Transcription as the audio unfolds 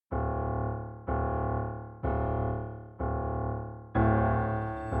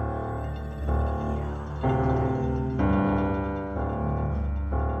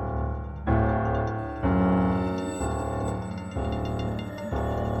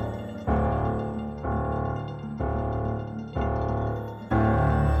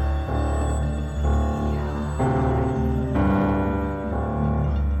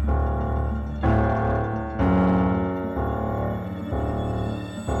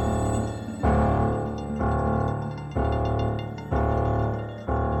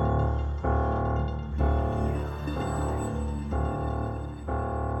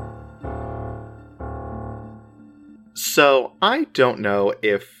So, I don't know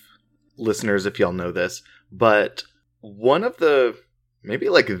if listeners, if y'all know this, but one of the, maybe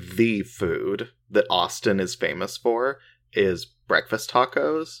like the food that Austin is famous for is breakfast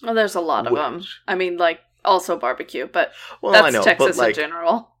tacos. Well, there's a lot of them. I mean, like, also barbecue, but well, that's I know, Texas but, like, in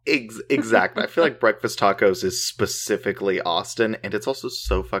general. Exactly. I feel like breakfast tacos is specifically Austin, and it's also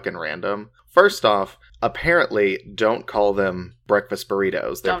so fucking random. First off, apparently don't call them breakfast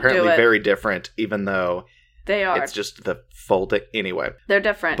burritos. They're apparently very different, even though they are. It's just the folding. Anyway. They're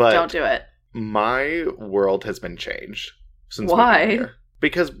different. But don't do it. My world has been changed since Why? moving here.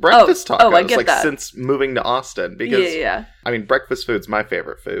 Because breakfast tacos, I get that. Since moving to Austin. Because, yeah. I mean, breakfast food's my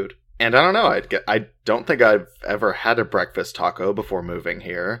favorite food. And I don't know, I don't think I've ever had a breakfast taco before moving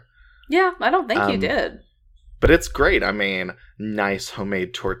here. Yeah, I don't think you did. But it's great. I mean, nice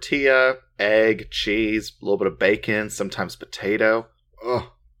homemade tortilla, egg, cheese, a little bit of bacon, sometimes potato. Ugh.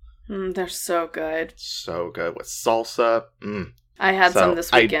 They're so good. So good. With salsa. I had some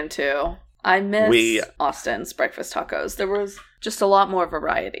this weekend, too. I miss Austin's breakfast tacos. There was just a lot more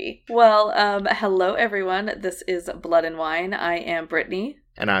variety. Well, hello, everyone. This is Blood and Wine. I am Brittany.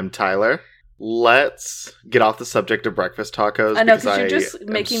 And I'm Tyler. Let's get off the subject of breakfast tacos. I know, because you're just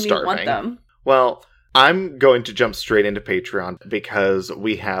making me want them. Well, I'm going to jump straight into Patreon because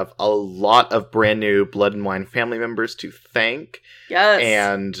we have a lot of brand new Blood and Wine family members to thank. Yes.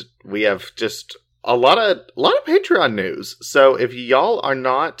 And we have just a lot of Patreon news. So if y'all are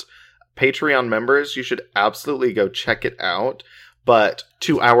not Patreon members, you should absolutely go check it out. But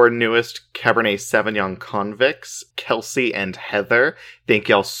to our newest Cabernet Sauvignon convicts, Kelsey and Heather, thank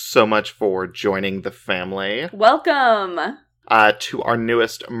y'all so much for joining the family. Welcome! To our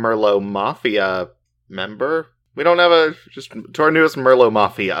newest Merlot Mafia member, to our newest Merlot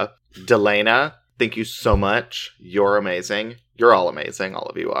Mafia, Delana, thank you so much. You're amazing. You're all amazing, all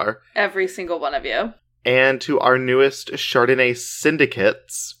of you are. Every single one of you. And to our newest Chardonnay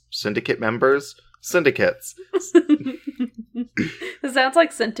syndicate members, syndicates. It sounds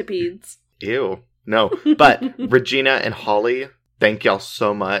like centipedes. Ew. No. But Regina and Holly, thank y'all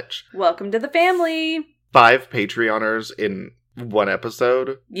so much. Welcome to the family. 5 Patreoners in one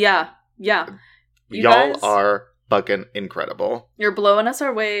episode. Yeah. Y'all guys are fucking incredible. You're blowing us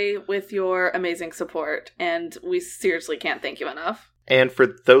our way with your amazing support, and we seriously can't thank you enough. And for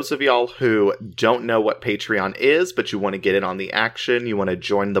those of y'all who don't know what Patreon is, but you want to get in on the action, you want to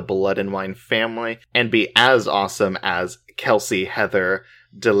join the Blood and Wine family and be as awesome as Kelsey, Heather,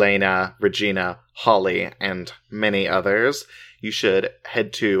 Delana, Regina, Holly, and many others, you should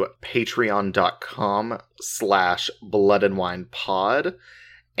head to patreon.com/bloodandwinepod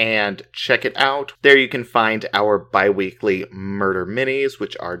and check it out. There you can find our bi-weekly murder minis,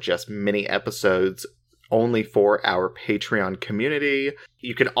 which are just mini episodes only for our Patreon community.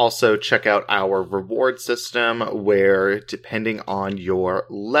 You can also check out our reward system where, depending on your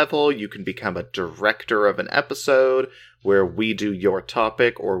level, you can become a director of an episode where we do your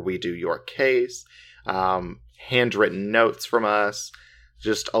topic or we do your case. Handwritten notes from us.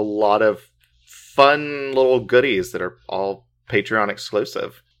 Just a lot of fun little goodies that are all Patreon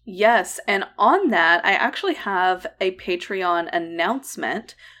exclusive. Yes, and on that, I actually have a Patreon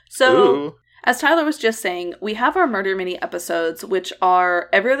announcement. So, Ooh. As Tyler was just saying, we have our Murder Mini episodes, which are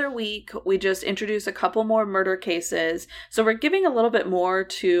every other week. We just introduce a couple more murder cases. So we're giving a little bit more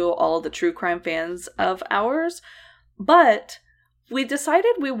to all of the true crime fans of ours. But we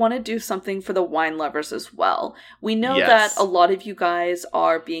decided we want to do something for the wine lovers as well. We know that a lot of you guys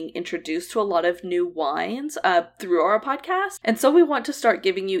are being introduced to a lot of new wines through our podcast. And so we want to start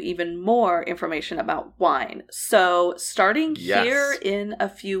giving you even more information about wine. So starting here in a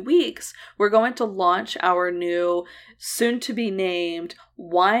few weeks, we're going to launch our new soon-to-be-named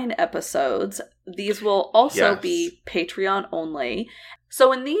wine episodes. These will also be Patreon only.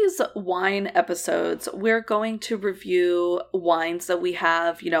 So in these wine episodes, we're going to review wines that we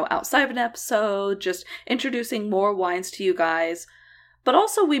have, outside of an episode, just introducing more wines to you guys. But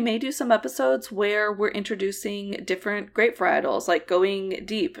also we may do some episodes where we're introducing different grape varietals, like going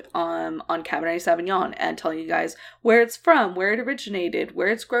deep on Cabernet Sauvignon and telling you guys where it's from, where it originated, where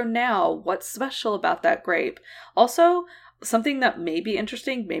it's grown now, what's special about that grape. Also, something that may be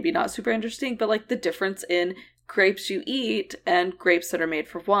interesting, maybe not super interesting, but like the difference in grapes you eat and grapes that are made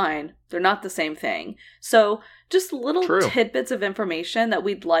for wine. They're not the same thing. So just little tidbits of information that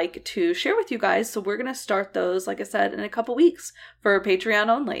we'd like to share with you guys. So we're going to start those, like I said, in a couple weeks for Patreon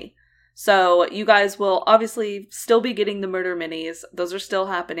only. So you guys will obviously still be getting the murder minis. Those are still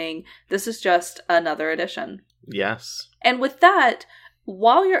happening. This is just another edition. Yes. And with that,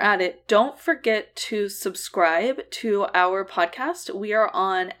 while you're at it, don't forget to subscribe to our podcast. We are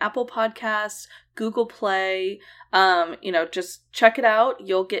on Apple Podcasts, Google Play. Just check it out.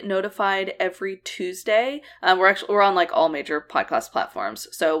 You'll get notified every Tuesday. We're on like all major podcast platforms.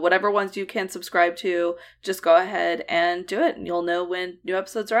 So whatever ones you can subscribe to, just go ahead and do it, and you'll know when new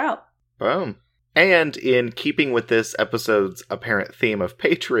episodes are out. Boom. And in keeping with this episode's apparent theme of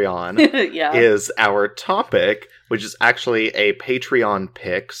Patreon, yeah. is our topic, which is actually a Patreon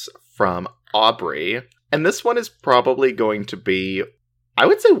picks from Aubrey. And this one is probably going to be, I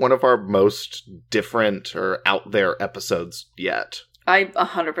would say, one of our most different or out there episodes yet. I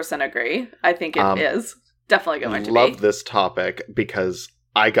 100% agree. I think it is definitely going to be. Love this topic because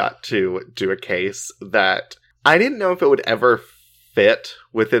I got to do a case that I didn't know if it would ever fit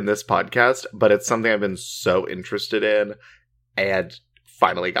within this podcast, but it's something I've been so interested in and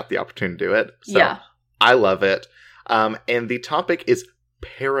finally got the opportunity to do it. So yeah. I love it. And the topic is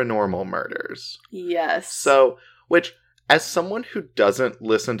paranormal murders. Yes. So, which, as someone who doesn't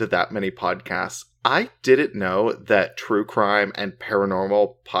listen to that many podcasts, I didn't know that true crime and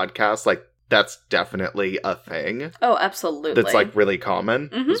paranormal podcasts, like, that's definitely a thing. Oh, absolutely. That's, like, really common.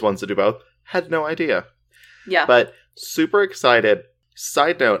 There's ones that do both. Had no idea. Yeah. But super excited.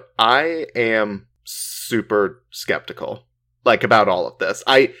 Side note, I am super skeptical, like, about all of this.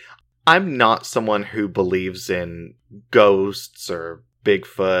 I'm not someone who believes in ghosts or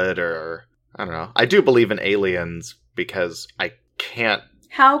Bigfoot or, I don't know. I do believe in aliens because I can't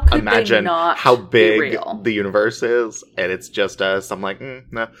imagine how big the universe is, and it's just us. I'm like,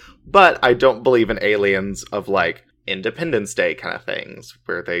 no. But I don't believe in aliens of, like, Independence Day kind of things,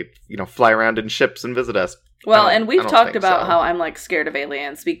 where they, fly around in ships and visit us. Well, and we've talked about how I'm, like, scared of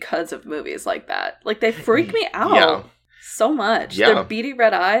aliens because of movies like that. Like, they freak me out so much. Yeah. Their beady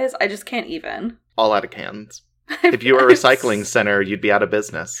red eyes, I just can't even. All out of cans. If you were a recycling center, you'd be out of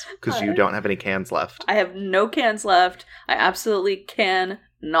business because you don't have any cans left. I have no cans left. I absolutely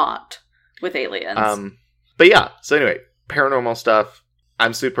cannot with aliens. But yeah, so anyway, paranormal stuff.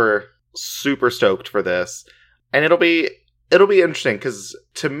 I'm super, super stoked for this. And it'll be interesting because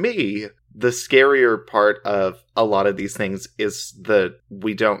to me, the scarier part of a lot of these things is the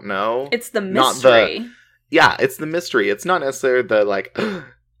we don't know. It's the mystery. It's the mystery. It's not necessarily the, like,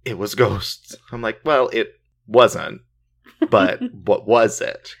 it was ghosts. I'm like, well, it wasn't, but what was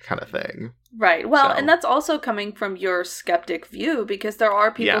it kind of thing. Right. Well, and that's also coming from your skeptic view, because there are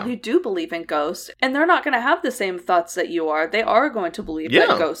people who do believe in ghosts, and they're not going to have the same thoughts that you are. They are going to believe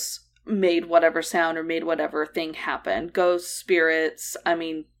that ghosts made whatever sound or made whatever thing happen. Ghosts, spirits, I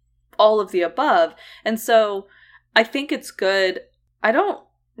mean, all of the above. And so I think it's good. I don't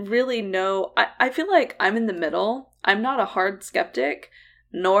really know. I feel like I'm in the middle. I'm not a hard skeptic,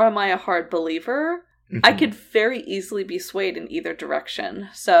 nor am I a hard believer. I could very easily be swayed in either direction.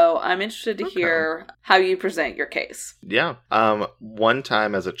 So I'm interested to hear how you present your case. Yeah. One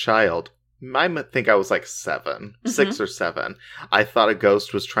time as a child, I think I was like 7, 6 or 7. I thought a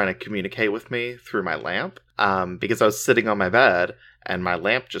ghost was trying to communicate with me through my lamp. Because I was sitting on my bed and my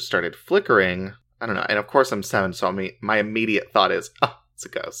lamp just started flickering. I don't know. And of course I'm 7, so my immediate thought is, oh, it's a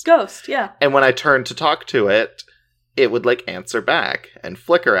ghost. Ghost, yeah. And when I turned to talk to it, it would, like, answer back and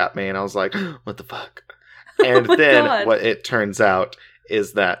flicker at me, and I was like, what the fuck? And then what it turns out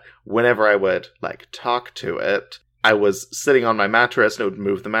is that whenever I would, like, talk to it, I was sitting on my mattress, and it would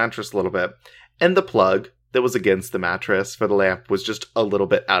move the mattress a little bit, and the plug that was against the mattress for the lamp was just a little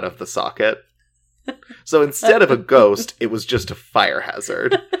bit out of the socket. So instead of a ghost, it was just a fire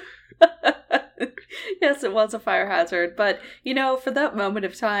hazard. Yes, it was a fire hazard, but, for that moment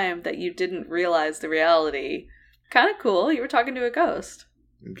of time that you didn't realize the reality, kind of cool. You were talking to a ghost.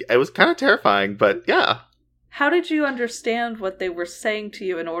 It was kind of terrifying, but yeah. How did you understand what they were saying to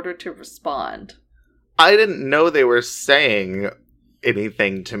you in order to respond? I didn't know they were saying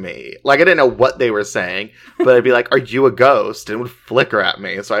anything to me. Like, I didn't know what they were saying, but I'd be like, are you a ghost? And it would flicker at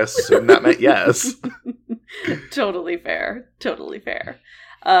me, so I assumed that meant yes. Totally fair. Totally fair.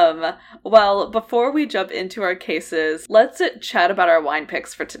 Well, before we jump into our cases, let's chat about our wine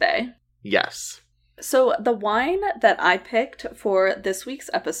picks for today. Yes. So the wine that I picked for this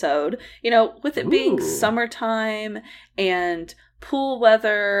week's episode, with it being summertime and pool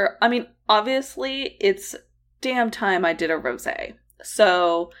weather, I mean, obviously it's damn time I did a rosé.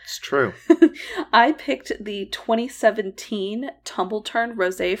 So it's true. I picked the 2017 Tumble Turn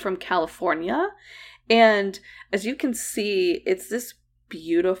Rosé from California. And as you can see, it's this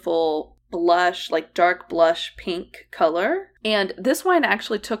beautiful blush, like dark blush pink color. And this wine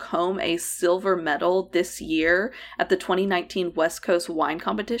actually took home a silver medal this year at the 2019 West Coast Wine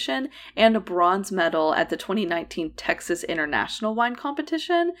Competition and a bronze medal at the 2019 Texas International Wine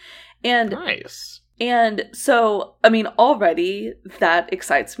Competition. And nice. And so, I mean, already that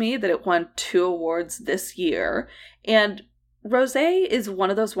excites me that it won 2 awards this year. And rosé is one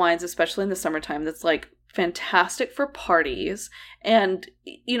of those wines, especially in the summertime, that's like fantastic for parties. And,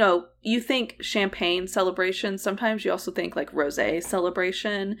 you know, you think champagne celebration, sometimes you also think like rosé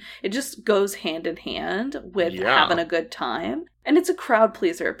celebration. It just goes hand in hand with having a good time. And it's a crowd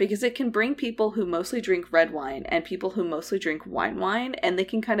pleaser because it can bring people who mostly drink red wine and people who mostly drink wine, and they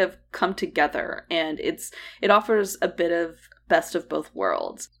can kind of come together, and it offers a bit of best of both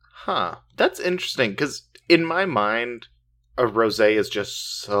worlds. Huh. That's interesting, because in my mind, a rosé is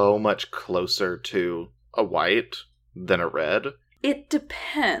just so much closer to a white than a red. It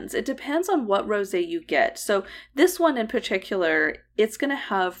depends. It depends on what rosé you get. So this one in particular, it's going to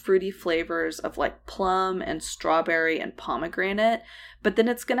have fruity flavors of like plum and strawberry and pomegranate, but then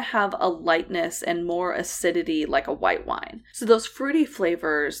it's going to have a lightness and more acidity like a white wine. So those fruity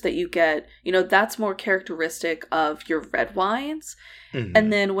flavors that you get, you know, that's more characteristic of your red wines. Mm-hmm.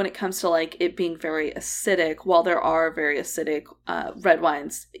 And then when it comes to like it being very acidic, while there are very acidic red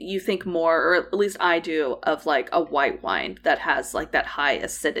wines, you think more, or at least I do, of like a white wine that has like that high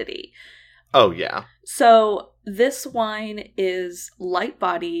acidity. Oh, yeah. So this wine is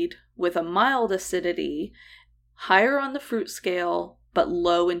light-bodied with a mild acidity, higher on the fruit scale, but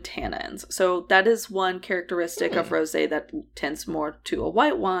low in tannins. So that is one characteristic of rosé that tends more to a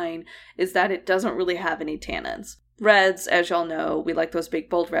white wine, is that it doesn't really have any tannins. Reds, as y'all know, we like those big,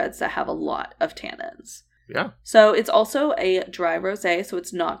 bold reds that have a lot of tannins. Yeah. So it's also a dry rosé, so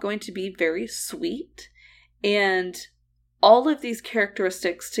it's not going to be very sweet. And all of these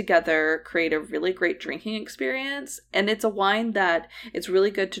characteristics together create a really great drinking experience. And it's a wine that it's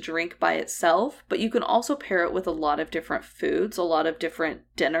really good to drink by itself, but you can also pair it with a lot of different foods, a lot of different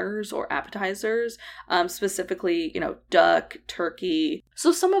dinners or appetizers, specifically, you know, duck, turkey.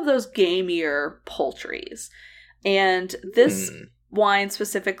 So some of those gamier poultries. And this wine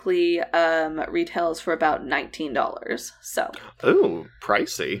specifically retails for about $19. So, ooh,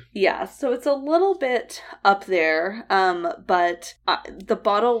 pricey. Yeah, so it's a little bit up there. But the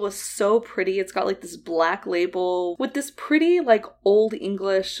bottle was so pretty. It's got like this black label with this pretty like Old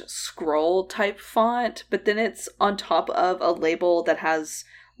English scroll type font, but then it's on top of a label that has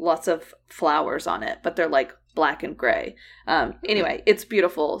lots of flowers on it, but they're like black and gray. Anyway, it's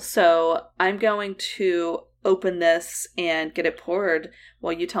beautiful. So I'm going to open this and get it poured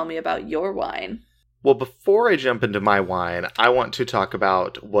while you tell me about your wine. Well, before I jump into my wine, I want to talk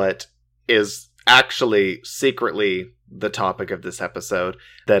about what is actually secretly the topic of this episode.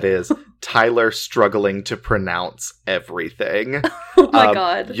 That is Tyler struggling to pronounce everything. Oh my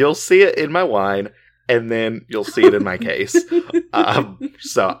God. You'll see it in my wine, and then you'll see it in my case.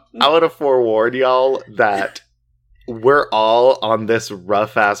 So I want to forewarn y'all that we're all on this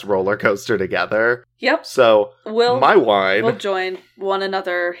rough-ass roller coaster together. Yep. So, my wine... We'll join one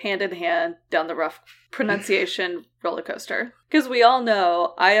another hand in hand down the rough pronunciation roller coaster. Because we all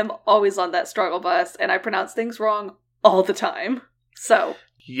know I am always on that struggle bus, and I pronounce things wrong all the time. So...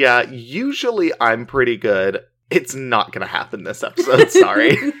 Yeah, usually I'm pretty good. It's not going to happen this episode,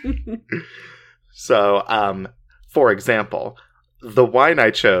 sorry. So, for example, the wine I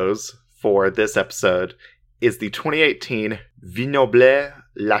chose for this episode is the 2018 Vignoble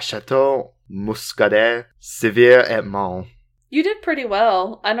La Chateau Muscadet Sévère et Mont. You did pretty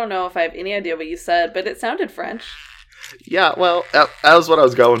well. I don't know if I have any idea what you said, but it sounded French. Yeah, well, that was what I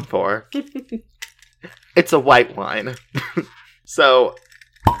was going for. It's a white wine. So,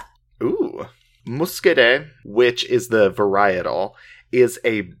 Muscadet, which is the varietal, is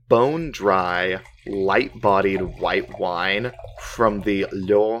a bone-dry, light-bodied white wine from the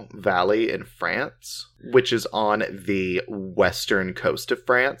Loire Valley in France, which is on the western coast of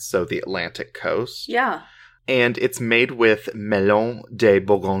France, so the Atlantic coast. Yeah. And it's made with Melon de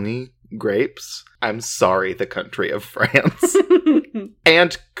Bourgogne grapes. I'm sorry, the country of France.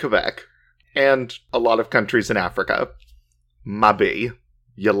 And Quebec. And a lot of countries in Africa. Mabi.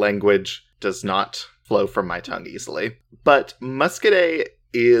 Your language does not flow from my tongue easily. But Muscadet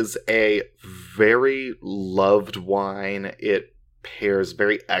is a very loved wine. It pairs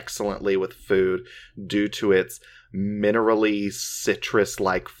very excellently with food due to its minerally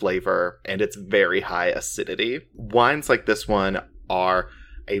citrus-like flavor and its very high acidity. Wines like this one are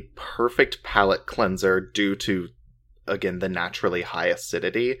a perfect palate cleanser due to, again, the naturally high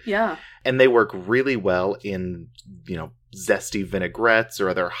acidity. Yeah. And they work really well in, zesty vinaigrettes or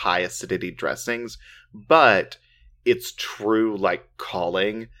other high acidity dressings. But its true,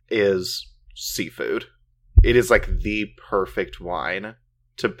 calling is seafood. It is, the perfect wine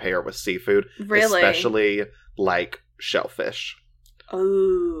to pair with seafood. Really? Especially, shellfish.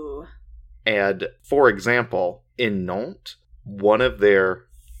 Ooh. And for example, in Nantes, one of their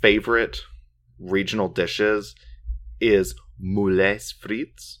favorite regional dishes is moulets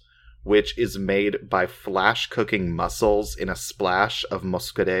frites, which is made by flash cooking mussels in a splash of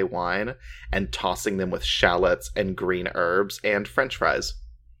muscadet wine and tossing them with shallots and green herbs and French fries.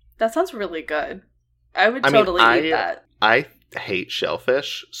 That sounds really good. I would totally eat that. I hate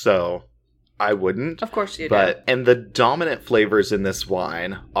shellfish, so I wouldn't. Of course you do. And the dominant flavors in this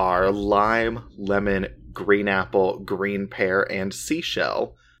wine are lime, lemon, green apple, green pear, and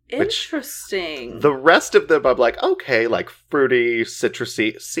seashell. Interesting. The rest of them I'm like, okay, like fruity,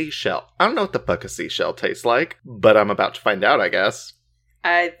 citrusy, seashell. I don't know what the fuck a seashell tastes like, but I'm about to find out, I guess.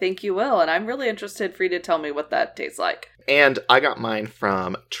 I think you will, and I'm really interested for you to tell me what that tastes like. And I got mine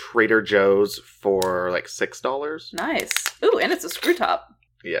from Trader Joe's for like $6. Nice. Ooh, and it's a screw top.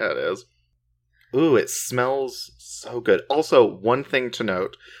 Yeah, it is. Ooh, it smells so good. Also, one thing to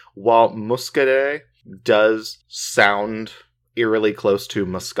note, while Muscadet does sound eerily close to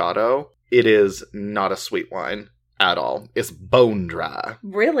Moscato, it is not a sweet wine at all. It's bone dry.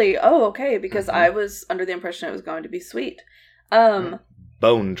 Really? Oh, okay, because I was under the impression it was going to be sweet.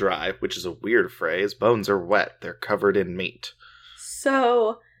 Bone dry, which is a weird phrase. Bones are wet. They're covered in meat.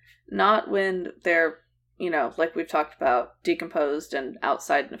 So, not when they're, like we've talked about, decomposed and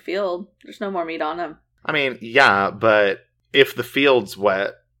outside in a field. There's no more meat on them. I mean, yeah, but if the field's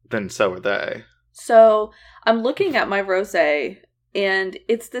wet, then so are they. So, I'm looking at my rosé, and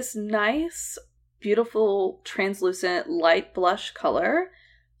it's this nice, beautiful, translucent, light blush color.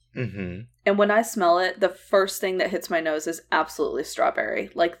 Mm-hmm. And when I smell it, the first thing that hits my nose is absolutely strawberry.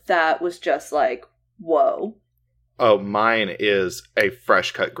 Like, that was just like, whoa. Oh, mine is a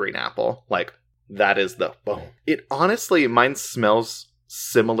fresh cut green apple. Like, that is the boom. Mine smells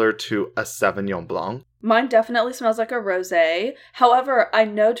similar to a Sauvignon Blanc. Mine definitely smells like a rosé. However, I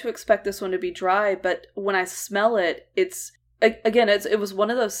know to expect this one to be dry, but when I smell it, it was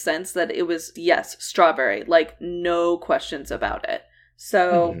one of those scents that it was, yes, strawberry. Like, no questions about it.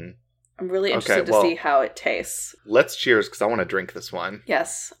 So, I'm really interested to see how it tastes. Let's cheers, because I want to drink this one.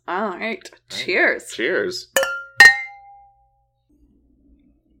 Yes. All right. Cheers. Cheers.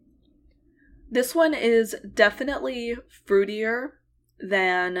 This one is definitely fruitier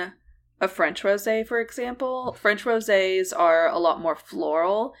than a French rosé, for example. French rosés are a lot more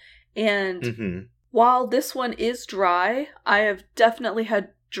floral. And while this one is dry, I have definitely had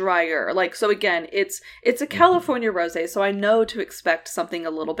drier. So again, it's a California rosé, so I know to expect something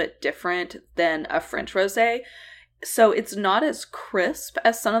a little bit different than a French rosé. So it's not as crisp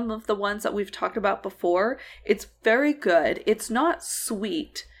as some of the ones that we've talked about before. It's very good. It's not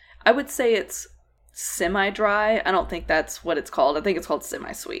sweet. I would say it's semi-dry. I don't think that's what it's called. I think it's called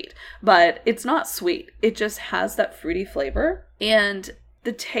semi-sweet. But it's not sweet. It just has that fruity flavor. And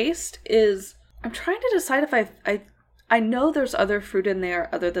the taste is... I'm trying to decide if I know there's other fruit in there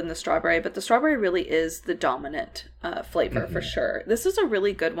other than the strawberry, but the strawberry really is the dominant flavor for sure. This is a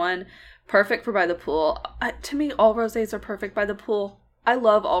really good one. Perfect for by the pool. To me, all rosés are perfect by the pool. I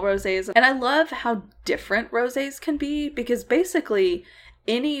love all rosés. And I love how different rosés can be, because basically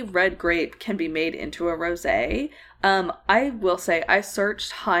any red grape can be made into a rosé. I will say I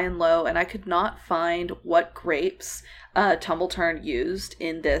searched high and low, and I could not find what grapes Tumbleturn used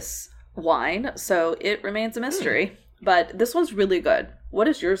in this wine, so it remains a mystery. But this one's really good. What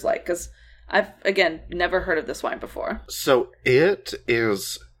is yours like? Because I've, again, never heard of this wine before. So it's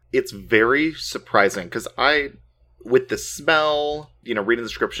very surprising, because with the smell, reading the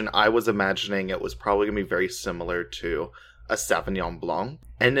description, I was imagining it was probably going to be very similar to a Sauvignon Blanc.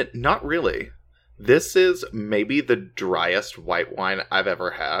 And not really. This is maybe the driest white wine I've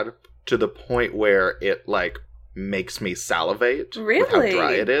ever had, to the point where it, makes me salivate. Really? With how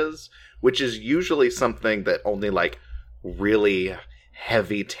dry it is. Which is usually something that only, really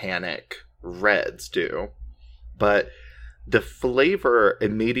heavy tannic reds do. But the flavor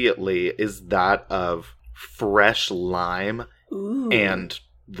immediately is that of fresh lime. Ooh. And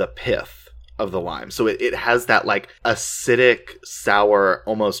the pith of the lime. So it has that, acidic, sour,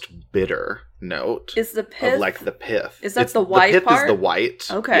 almost bitter note. Is the pith? Of, the pith. Is that the white part? The pith is the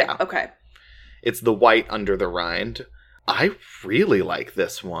white. Okay, yeah. Okay. It's the white under the rind. I really like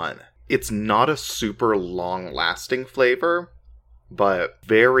this one. It's not a super long-lasting flavor, but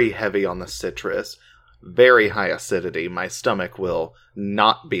very heavy on the citrus, very high acidity. My stomach will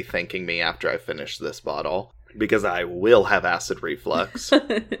not be thanking me after I finish this bottle, because I will have acid reflux.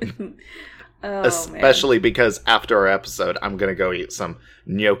 Especially because after our episode, I'm going to go eat some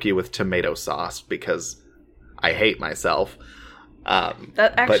gnocchi with tomato sauce, because I hate myself.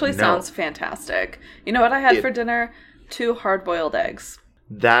 That actually sounds fantastic. You know what I had for dinner? 2 hard-boiled eggs.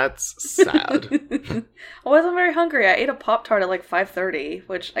 That's sad. I wasn't very hungry. I ate a Pop-Tart at like 5:30,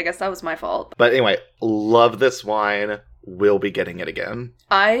 which I guess that was my fault. But anyway, love this wine. We'll be getting it again.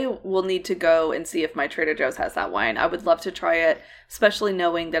 I will need to go and see if my Trader Joe's has that wine. I would love to try it, especially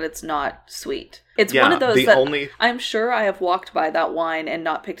knowing that it's not sweet. It's one of those that I'm sure I have walked by that wine and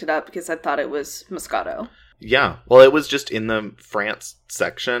not picked it up because I thought it was Moscato. Yeah, well, it was just in the France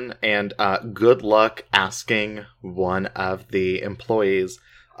section, and good luck asking one of the employees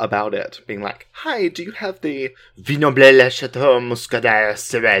about it, being like, "Hi, do you have the Vino Blanc Le Chateau Muscadet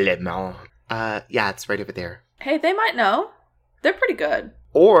Seralement?" Yeah, it's right over there. Hey, they might know. They're pretty good.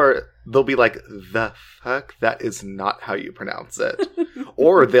 Or they'll be like, "The fuck? That is not how you pronounce it."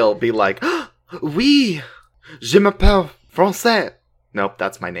 Or they'll be like, "Oui, je m'appelle Français." Nope,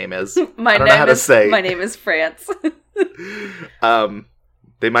 that's my name is. My name is France.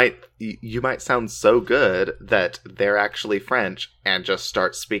 You might sound so good that they're actually French and just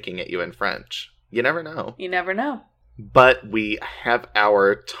start speaking at you in French. You never know. You never know. But we have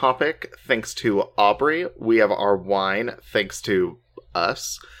our topic thanks to Aubrey. We have our wine thanks to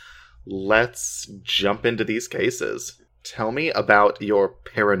us. Let's jump into these cases. Tell me about your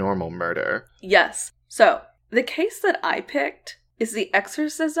paranormal murder. Yes. So, the case that I picked is the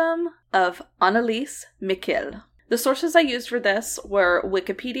exorcism of Anneliese Michiel. The sources I used for this were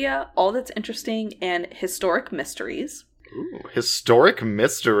Wikipedia, All That's Interesting, and Historic Mysteries. Ooh, Historic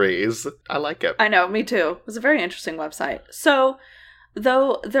Mysteries. I like it. I know, me too. It was a very interesting website. So,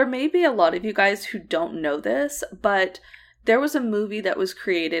 though there may be a lot of you guys who don't know this, but there was a movie that was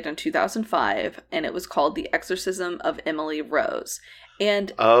created in 2005, and it was called The Exorcism of Emily Rose. And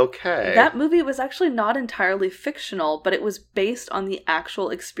that movie was actually not entirely fictional, but it was based on the actual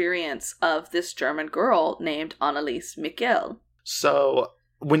experience of this German girl named Anneliese Michiel. So,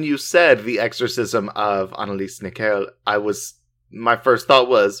 when you said The Exorcism of Anneliese Michiel, my first thought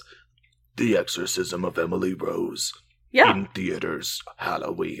was, The Exorcism of Emily Rose. Yeah. In theaters,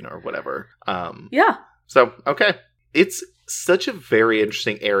 Halloween, or whatever. Yeah. So, okay. It's such a very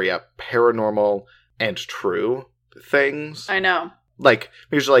interesting area, paranormal and true things. I know. Like,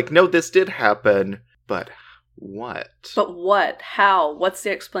 because you're like, no, this did happen, but what? But what? How? What's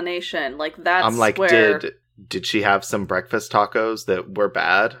the explanation? Like, that's I'm like, where... Did she have some breakfast tacos that were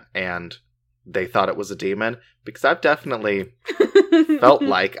bad, and they thought it was a demon? Because I've definitely felt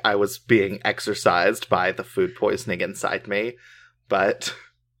like I was being exorcised by the food poisoning inside me, but...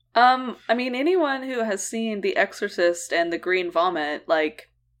 I mean, anyone who has seen The Exorcist and the green vomit, like...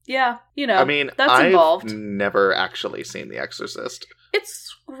 Yeah, you know, that's involved. I've never actually seen The Exorcist.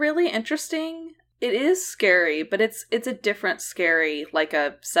 It's really interesting. It is scary, but it's a different scary, like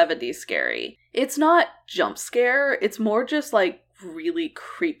a 70s scary. It's not jump scare. It's more just like really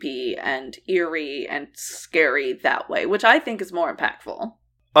creepy and eerie and scary that way, which I think is more impactful.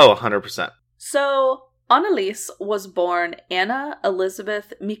 Oh, 100%. So, Anneliese was born Anna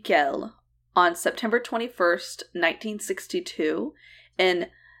Elizabeth Michiel on September 21st, 1962 in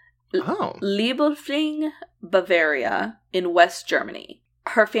Liebelfing, Bavaria, in West Germany.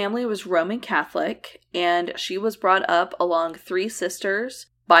 Her family was Roman Catholic, and she was brought up along 3 sisters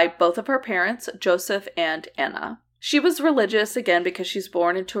by both of her parents, Joseph and Anna. She was religious, again, because she's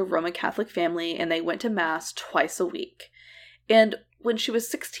born into a Roman Catholic family, and they went to Mass twice a week. And when she was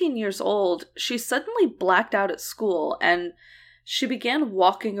 16 years old, she suddenly blacked out at school, and she began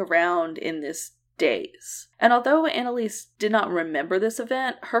walking around in this daze. And although Anneliese did not remember this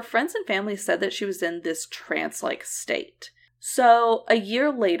event, her friends and family said that she was in this trance-like state. So, a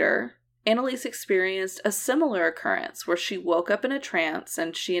year later, Anneliese experienced a similar occurrence where she woke up in a trance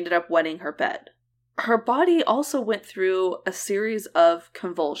and she ended up wetting her bed. Her body also went through a series of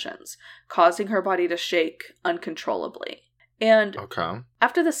convulsions, causing her body to shake uncontrollably. And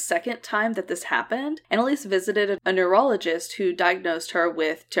after the second time that this happened, Anneliese visited a neurologist who diagnosed her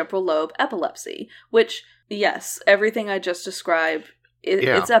with temporal lobe epilepsy, which, yes, everything I just described,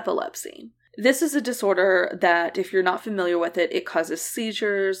 it's epilepsy. This is a disorder that, if you're not familiar with it, it causes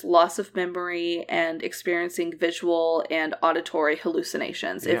seizures, loss of memory, and experiencing visual and auditory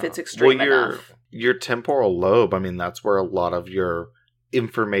hallucinations if it's extreme enough. Your temporal lobe, I mean, that's where a lot of your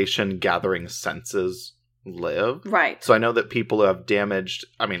information gathering senses live. Right. So I know that people who have damaged,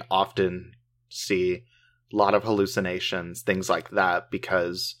 often see a lot of hallucinations, things like that,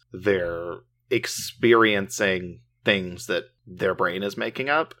 because they're experiencing things that their brain is making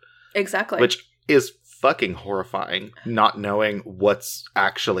up. Exactly. Which is fucking horrifying, not knowing what's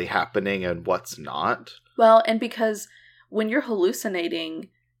actually happening and what's not. Well, and because when you're hallucinating,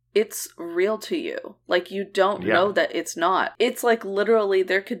 it's real to you. Like, you don't know that it's not. It's like literally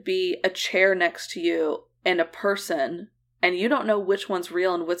there could be a chair next to you and a person And you don't know which one's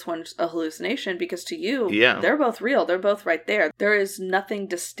real and which one's a hallucination because to you, they're both real. They're both right there. There is nothing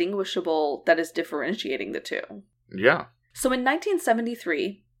distinguishable that is differentiating the two. Yeah. So in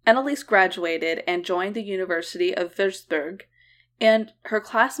 1973, Anneliese graduated and joined the University of Würzburg, and her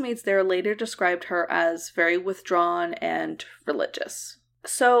classmates there later described her as very withdrawn and religious.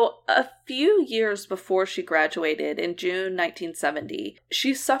 So a few years before she graduated, in June 1970,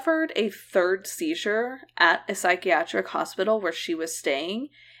 she suffered a third seizure at a psychiatric hospital where she was staying,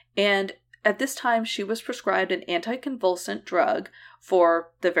 and at this time she was prescribed an anticonvulsant drug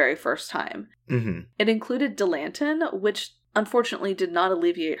for the very first time. Mm-hmm. It included Dilantin, which unfortunately did not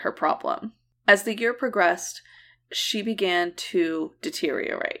alleviate her problem. As the year progressed, she began to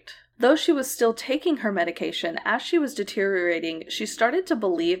deteriorate. Though she was still taking her medication, as she was deteriorating, she started to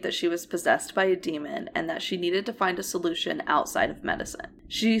believe that she was possessed by a demon and that she needed to find a solution outside of medicine.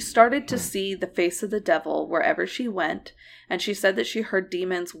 She started to see the face of the devil wherever she went, and she said that she heard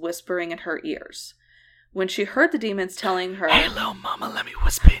demons whispering in her ears. When she heard the demons telling her, "Hey, little mama, let me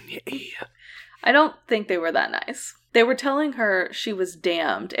whisper in your ear." I don't think they were that nice. They were telling her she was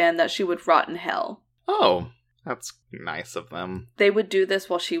damned and that she would rot in hell. Oh, that's nice of them. They would do this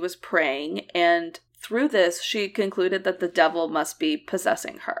while she was praying, and through this, she concluded that the devil must be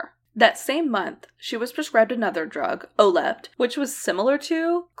possessing her. That same month, she was prescribed another drug, Olept, which was similar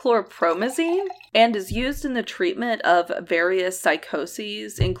to chlorpromazine and is used in the treatment of various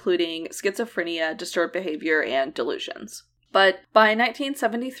psychoses, including schizophrenia, disturbed behavior, and delusions. But by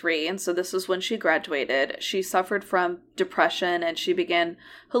 1973, and so this is when she graduated, she suffered from depression and she began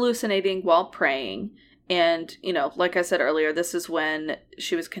hallucinating while praying. And, like I said earlier, this is when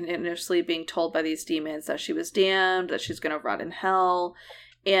she was continuously being told by these demons that she was damned, that she's going to rot in hell.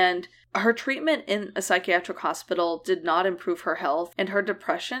 And her treatment in a psychiatric hospital did not improve her health, and her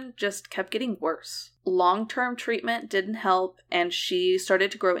depression just kept getting worse. Long-term treatment didn't help, and she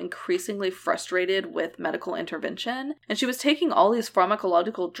started to grow increasingly frustrated with medical intervention. And she was taking all these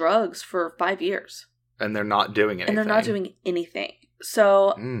pharmacological drugs for 5 years. And they're not doing anything.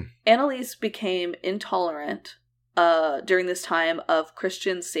 So Anneliese became intolerant during this time of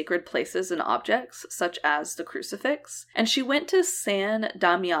Christian sacred places and objects, such as the crucifix. And she went to San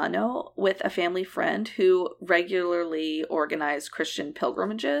Damiano with a family friend who regularly organized Christian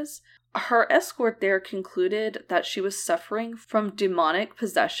pilgrimages. Her escort there concluded that she was suffering from demonic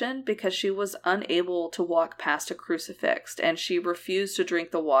possession because she was unable to walk past a crucifix, and she refused to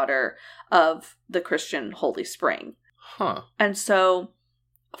drink the water of the Christian holy spring. Huh. And so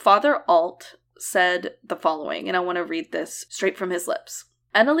Father Alt said the following, and I want to read this straight from his lips.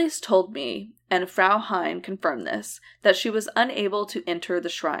 Anneliese told me, and Frau Hein confirmed this, that she was unable to enter the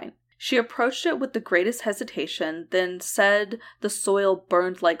shrine. She approached it with the greatest hesitation, then said the soil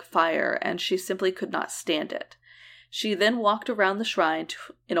burned like fire, and she simply could not stand it. She then walked around the shrine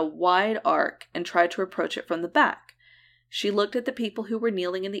in a wide arc and tried to approach it from the back. She looked at the people who were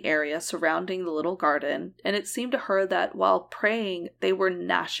kneeling in the area surrounding the little garden, and it seemed to her that while praying, they were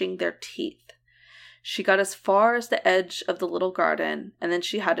gnashing their teeth. She got as far as the edge of the little garden, and then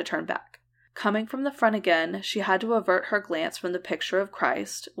she had to turn back. Coming from the front again, she had to avert her glance from the picture of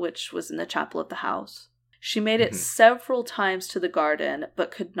Christ, which was in the chapel of the house. She made it several times to the garden,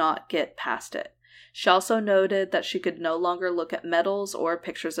 but could not get past it. She also noted that she could no longer look at medals or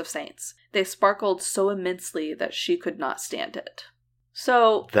pictures of saints. They sparkled so immensely that she could not stand it.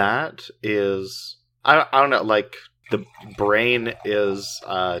 So that is, I don't know, like, the brain is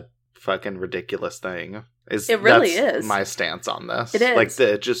a fucking ridiculous thing. It really is. My stance on this. It is. Like,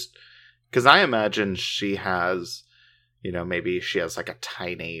 because I imagine she has, maybe she has like a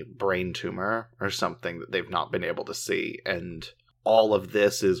tiny brain tumor or something that they've not been able to see. And all of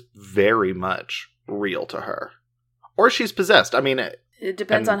this is very much real to her. Or she's possessed. I mean, it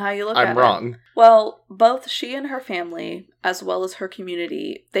depends on how you look at it. I'm wrong. Well, both she and her family, as well as her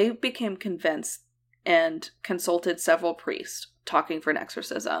community, they became convinced and consulted several priests talking for an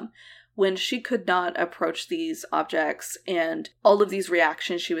exorcism. When she could not approach these objects and all of these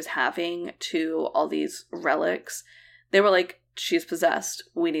reactions she was having to all these relics, they were like, she's possessed.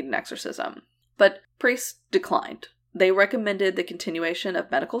 We need an exorcism. But priests declined. They recommended the continuation of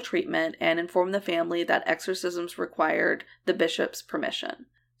medical treatment and informed the family that exorcisms required the bishop's permission.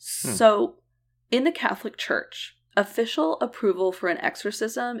 So, in the Catholic Church, official approval for an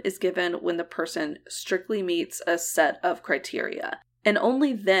exorcism is given when the person strictly meets a set of criteria. And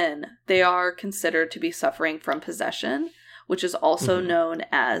only then they are considered to be suffering from possession, which is also known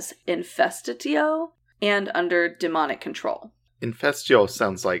as infestatio, and under demonic control. Infestio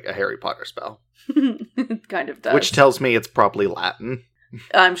sounds like a Harry Potter spell. It kind of does. Which tells me it's probably Latin.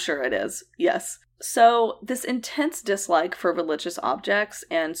 I'm sure it is, yes. So, this intense dislike for religious objects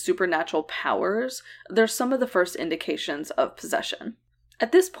and supernatural powers, they're some of the first indications of possession.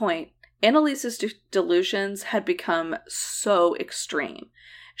 At this point, Annalise's delusions had become so extreme.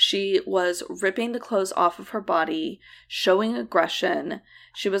 She was ripping the clothes off of her body, showing aggression.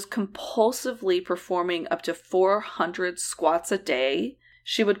 She was compulsively performing up to 400 squats a day.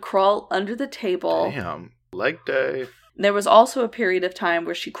 She would crawl under the table. Damn. Leg day. There was also a period of time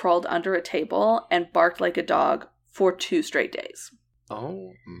where she crawled under a table and barked like a dog for 2 straight days.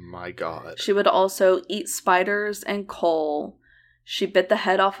 Oh my god. She would also eat spiders and coal. She bit the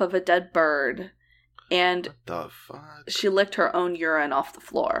head off of a dead bird. And what the fuck? She licked her own urine off the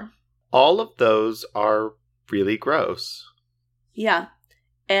floor. All of those are really gross. Yeah.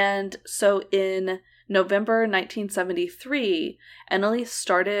 And so in November 1973, Annalise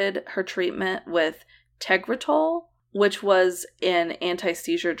started her treatment with Tegretol, which was an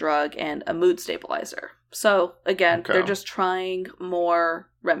anti-seizure drug and a mood stabilizer. So, again, They're just trying more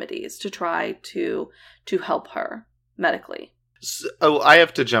remedies to try to help her medically. So, I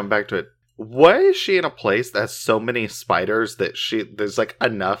have to jump back to it. Why is she in a place that has so many spiders that there's like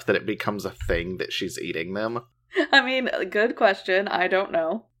enough that it becomes a thing that she's eating them? I mean, good question. I don't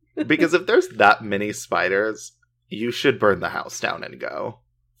know. Because if there's that many spiders, you should burn the house down and go.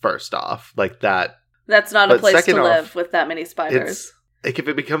 First off, like that. That's not a place to live with that many spiders. Like if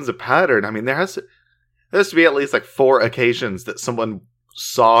it becomes a pattern, I mean, there has to be at least like 4 occasions that someone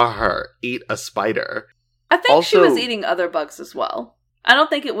saw her eat a spider. I think she was eating other bugs as well. I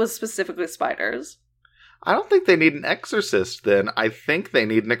don't think it was specifically spiders. I don't think they need an exorcist then. I think they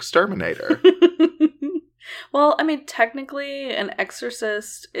need an exterminator. Well, I mean, technically, an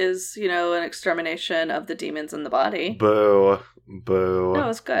exorcist is, an extermination of the demons in the body. Boo. Boo. No,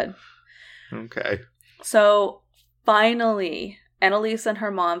 it's good. Okay. So, finally, Annalise and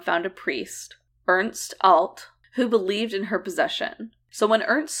her mom found a priest, Ernst Alt, who believed in her possession. So when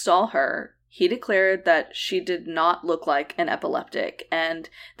Ernst saw her, he declared that she did not look like an epileptic and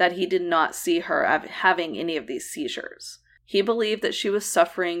that he did not see her having any of these seizures. He believed that she was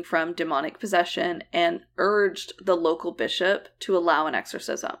suffering from demonic possession and urged the local bishop to allow an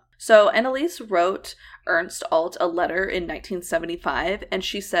exorcism. So Annalise wrote Ernst Alt a letter in 1975, and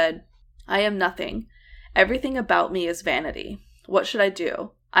she said, "I am nothing. Everything about me is vanity. What should I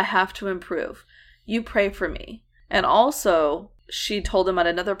do? I have to improve. You pray for me." And also, she told him at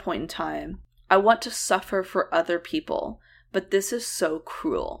another point in time, "I want to suffer for other people, but this is so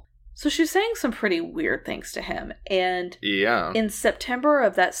cruel." So she's saying some pretty weird things to him. And in September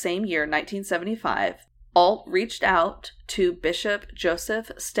of that same year, 1975, Alt reached out to Bishop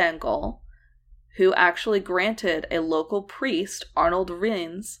Joseph Stengel, who actually granted a local priest, Arnold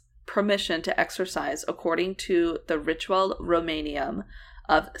Rins, permission to exorcise according to the Ritual Romanium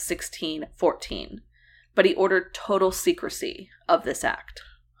of 1614. But he ordered total secrecy of this act.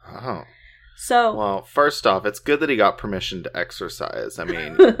 Oh. So, well, first off, it's good that he got permission to exercise. I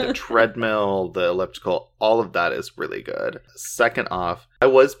mean, the treadmill, the elliptical, all of that is really good. Second off, I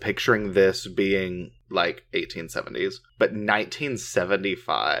was picturing this being like 1870s, but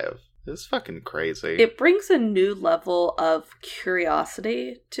 1975 is fucking crazy. It brings a new level of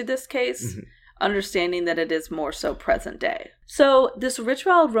curiosity to this case, understanding that it is more so present day. So, this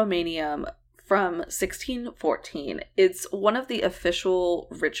Ritual Romanium from 1614, it's one of the official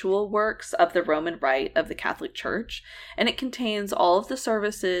ritual works of the Roman Rite of the Catholic Church, and it contains all of the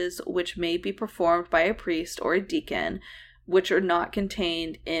services which may be performed by a priest or a deacon, which are not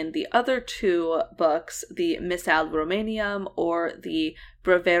contained in the other 2 books, the Missal Romanium or the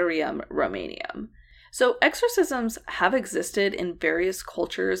Breviarium Romanium. So exorcisms have existed in various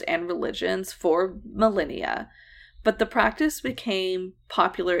cultures and religions for millennia, but the practice became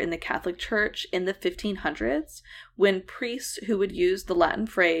popular in the Catholic Church in the 1500s when priests who would use the Latin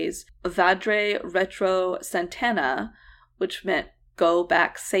phrase Vadre retro Satana, which meant go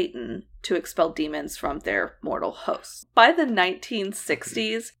back Satan, to expel demons from their mortal hosts. By the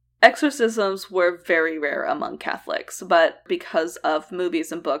 1960s, exorcisms were very rare among Catholics, but because of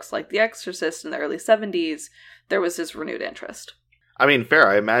movies and books like The Exorcist in the early 70s, there was this renewed interest. I mean, fair.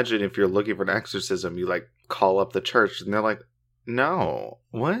 I imagine if you're looking for an exorcism, you call up the church and they're like, "No,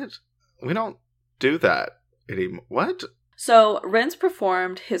 what? We don't do that anymore. What?" So Rins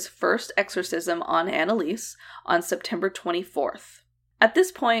performed his first exorcism on Annalise on September 24th. At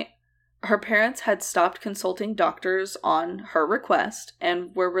this point, her parents had stopped consulting doctors on her request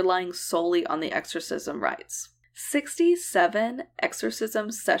and were relying solely on the exorcism rites. 67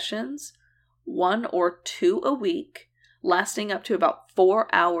 exorcism sessions, 1 or 2 a week, lasting up to about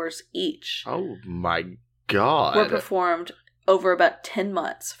 4 hours each. Oh my God. Were performed over about 10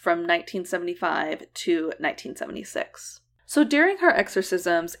 months from 1975 to 1976. So during her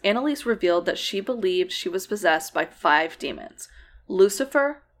exorcisms, Anneliese revealed that she believed she was possessed by 5 demons: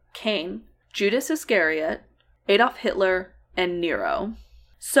 Lucifer, Cain, Judas Iscariot, Adolf Hitler, and Nero.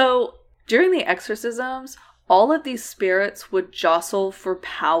 So during the exorcisms, all of these spirits would jostle for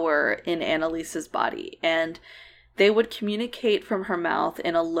power in Anneliese's body, and they would communicate from her mouth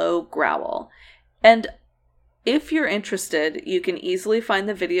in a low growl. And if you're interested, you can easily find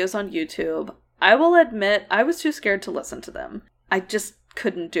the videos on YouTube. I will admit, I was too scared to listen to them. I just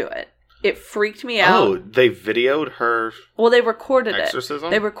couldn't do it. It freaked me out. Oh, they videoed her Well, they recorded exorcism? it.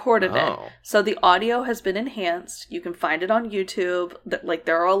 They recorded it. Oh. So the audio has been enhanced. You can find it on YouTube.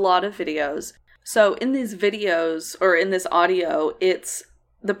 There are a lot of videos. So in these videos, or in this audio, it's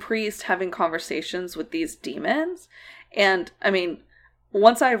the priest having conversations with these demons. And, I mean,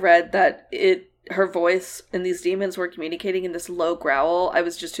 once I read that her voice and these demons were communicating in this low growl, I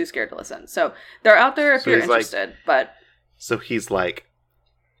was just too scared to listen. So they're out there if you're interested, but... So he's like,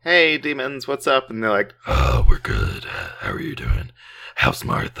 "Hey, demons, what's up?" And they're like, "Oh, we're good. How are you doing? How's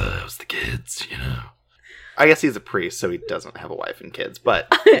Martha? How's the kids, you know?" I guess he's a priest, so he doesn't have a wife and kids,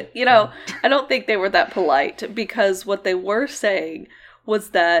 but... You know, I don't think they were that polite, because what they were saying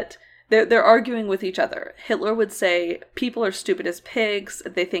was that they're arguing with each other. Hitler would say, people are stupid as pigs,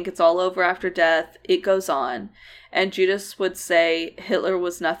 they think it's all over after death, it goes on. And Judas would say Hitler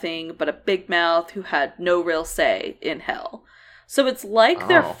was nothing but a big mouth who had no real say in hell. So it's like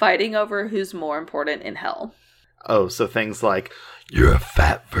they're fighting over who's more important in hell. Oh, so things like, "You're a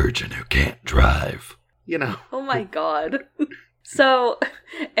fat virgin who can't drive." You know. Oh my god. So,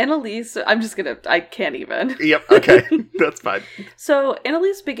 Anneliese, I can't even. Yep, okay, that's fine. So,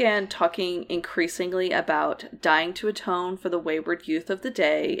 Anneliese began talking increasingly about dying to atone for the wayward youth of the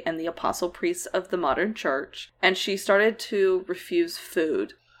day and the apostle priests of the modern church, and she started to refuse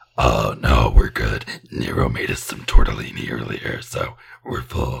food. "Oh, no, we're good. Nero made us some tortellini earlier, so we're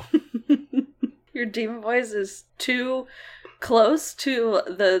full." Your demon voice is too close to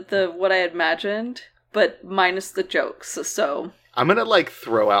the what I imagined, but minus the jokes, so... I'm gonna,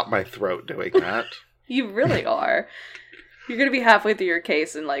 throw out my throat doing that. You really are. You're gonna be halfway through your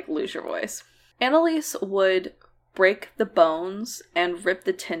case and, lose your voice. Anneliese would break the bones and rip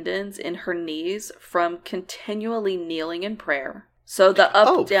the tendons in her knees from continually kneeling in prayer. So the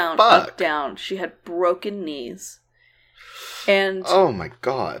up, down, she had broken knees. And... Oh my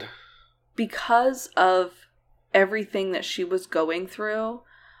god. Because of everything that she was going through...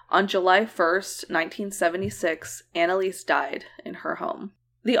 On July 1st, 1976, Anneliese died in her home.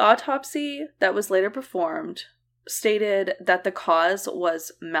 The autopsy that was later performed stated that the cause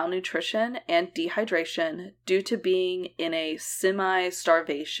was malnutrition and dehydration due to being in a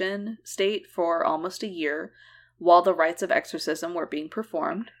semi-starvation state for almost a year while the rites of exorcism were being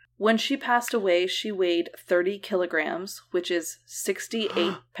performed. When she passed away, she weighed 30 kilograms, which is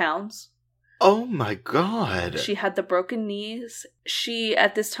 68 pounds. Oh my god. She had the broken knees. She,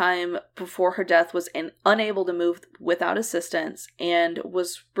 at this time, before her death, was unable to move without assistance and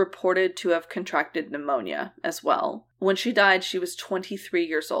was reported to have contracted pneumonia as well. When she died, she was 23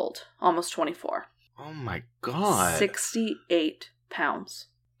 years old, almost 24. Oh my god. 68 pounds.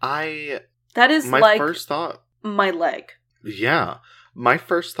 That is my first thought. My leg. Yeah. My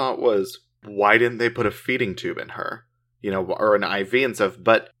first thought was, why didn't they put a feeding tube in her? Or an IV and stuff,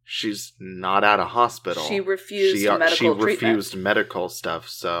 but she's not at a hospital. She refused medical treatment. She refused medical stuff,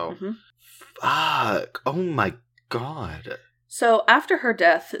 so... Mm-hmm. Fuck. Oh my god. So after her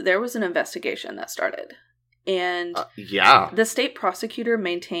death, there was an investigation that started. And the state prosecutor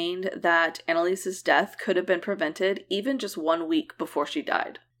maintained that Anneliese's death could have been prevented even just 1 week before she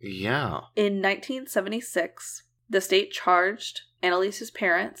died. Yeah. In 1976, the state charged Anneliese's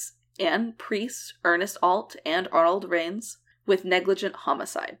parents and priests Ernest Alt and Arnold Raines with negligent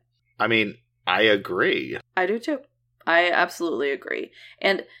homicide. I mean, I agree. I do too. I absolutely agree.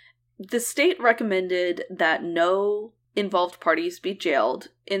 And the state recommended that no involved parties be jailed.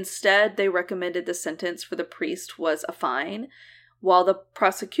 Instead, they recommended the sentence for the priest was a fine, while the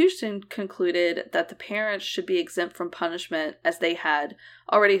prosecution concluded that the parents should be exempt from punishment as they had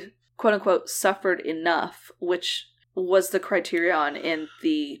already, quote-unquote, suffered enough, which was the criterion in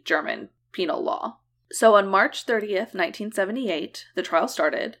the German penal law. So on March 30th, 1978, the trial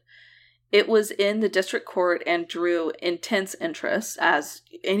started. It was in the district court and drew intense interest, as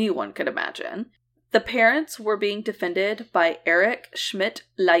anyone could imagine. The parents were being defended by Erich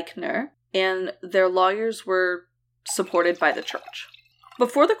Schmidt-Leichner, and their lawyers were supported by the church.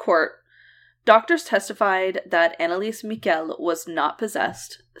 Before the court, Doctors testified that Anneliese Michel was not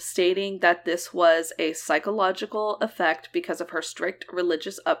possessed, stating that this was a psychological effect because of her strict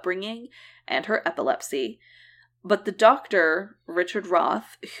religious upbringing and her epilepsy. But the doctor, Richard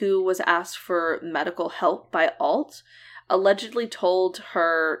Roth, who was asked for medical help by Alt, allegedly told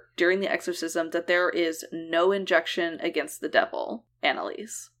her during the exorcism that there is no injection against the devil,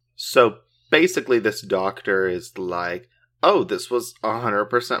 Anneliese. So basically this doctor is like, oh, this was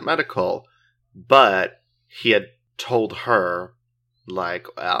 100% medical. But he had told her, like,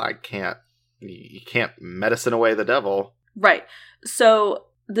 well, you can't medicine away the devil. Right. So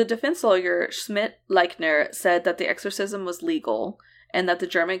the defense lawyer, Schmidt-Leichner, said that the exorcism was legal and that the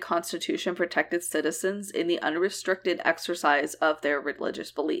German Constitution protected citizens in the unrestricted exercise of their religious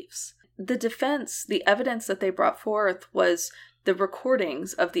beliefs. The defense, the evidence that they brought forth was the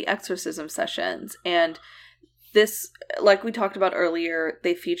recordings of the exorcism sessions, and this, like we talked about earlier,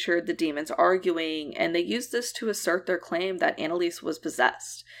 they featured the demons arguing, and they used this to assert their claim that Anneliese was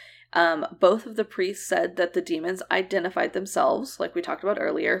possessed. Both of the priests said that the demons identified themselves, like we talked about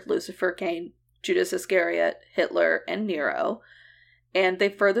earlier, Lucifer, Cain, Judas Iscariot, Hitler, and Nero. And they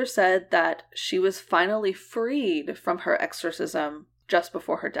further said that she was finally freed from her exorcism just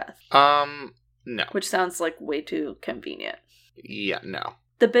before her death. No. Which sounds like way too convenient. Yeah, no.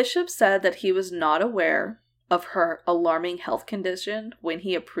 The bishop said that he was not aware of her alarming health condition when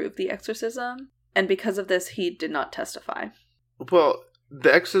he approved the exorcism, and because of this, he did not testify. Well,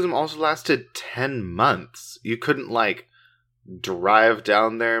 the exorcism also lasted 10 months. You couldn't, like, drive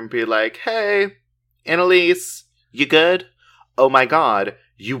down there and be like, hey, Anneliese, you good? Oh my god,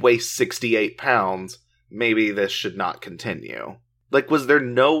 you weigh 68 pounds. Maybe this should not continue. Like, was there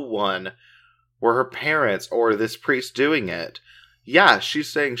no one, were her parents or this priest doing it? Yeah, she's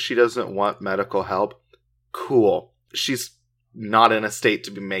saying she doesn't want medical help. Cool. She's not in a state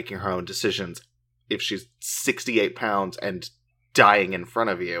to be making her own decisions if she's 68 pounds and dying in front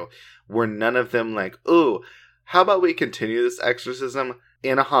of you. Were none of them like, ooh, how about we continue this exorcism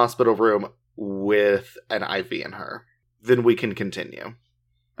in a hospital room with an IV in her? Then we can continue.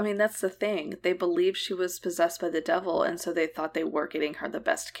 I mean, that's the thing. They believed she was possessed by the devil, and so they thought they were getting her the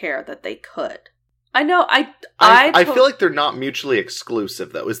best care that they could. I know, I feel like they're not mutually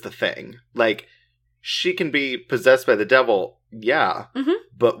exclusive, though, is the thing. Like, she can be possessed by the devil, yeah. Mm-hmm.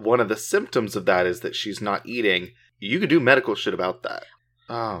 But one of the symptoms of that is that she's not eating. You could do medical shit about that.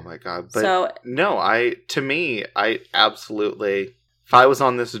 Oh my god. But so, no, I absolutely, if I was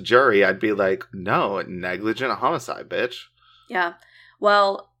on this jury, I'd be like, no, negligent homicide, bitch. Yeah.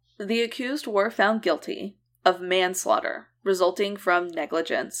 Well, the accused were found guilty of manslaughter resulting from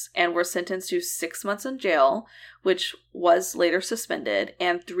negligence and were sentenced to 6 months in jail, which was later suspended,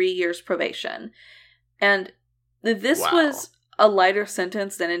 and 3 years probation. And this was a lighter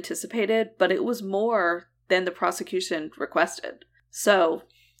sentence than anticipated, but it was more than the prosecution requested. So,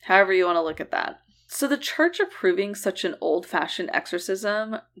 however you want to look at that. So the church approving such an old-fashioned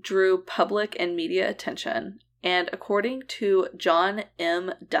exorcism drew public and media attention. And according to John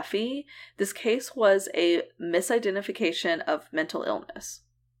M. Duffy, this case was a misidentification of mental illness.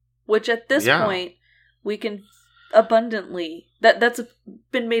 Which at this point, we can abundantly, that's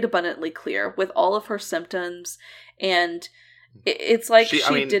been made abundantly clear with all of her symptoms. And it's like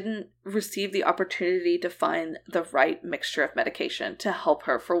she didn't receive the opportunity to find the right mixture of medication to help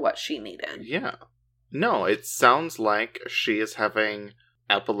her for what she needed. Yeah. No, it sounds like she is having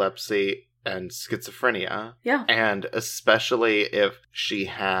epilepsy and schizophrenia. Yeah. And especially if she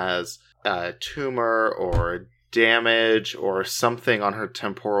has a tumor or damage or something on her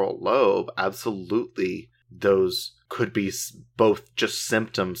temporal lobe, absolutely those could be both just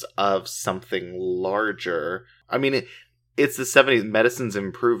symptoms of something larger. I mean, it's the 70s. Medicine's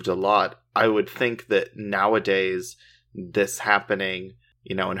improved a lot. I would think that nowadays this happening,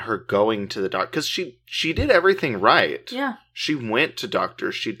 you know, and her going to the doctor, because she did everything right. Yeah. She went to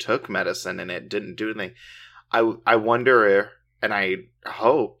doctors, she took medicine, and it didn't do anything. I wonder, and I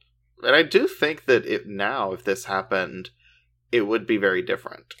hope, and I do think that if this happened, it would be very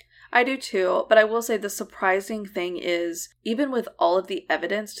different. I do too, but I will say the surprising thing is, even with all of the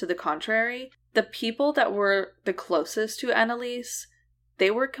evidence to the contrary, the people that were the closest to Anneliese,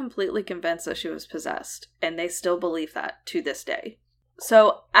 they were completely convinced that she was possessed, and they still believe that to this day.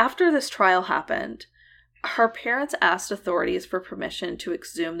 So, after this trial happened, her parents asked authorities for permission to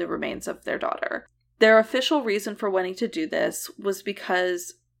exhume the remains of their daughter. Their official reason for wanting to do this was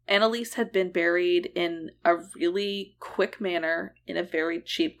because Anneliese had been buried in a really quick manner in a very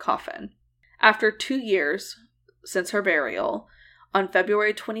cheap coffin. After 2 years since her burial, on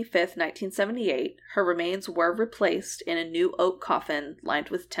February 25th, 1978, her remains were replaced in a new oak coffin lined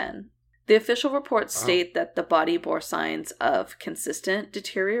with tin. The official reports state that the body bore signs of consistent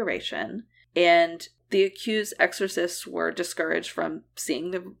deterioration, and the accused exorcists were discouraged from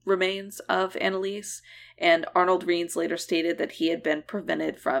seeing the remains of Annalise, and Arnold Reines later stated that he had been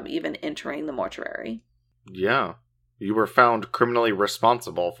prevented from even entering the mortuary. Yeah. You were found criminally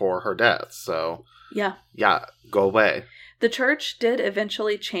responsible for her death, so... Yeah, go away. The church did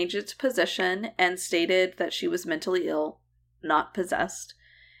eventually change its position and stated that she was mentally ill, not possessed,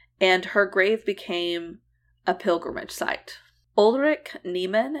 and her grave became a pilgrimage site. Ulrich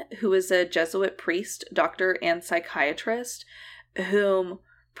Niemann, who is a Jesuit priest, doctor, and psychiatrist, whom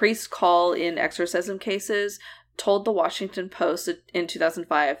priests call in exorcism cases, told the Washington Post in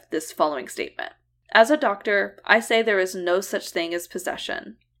 2005 this following statement. As a doctor, I say there is no such thing as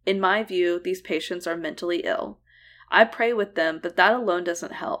possession. In my view, these patients are mentally ill. I pray with them, but that alone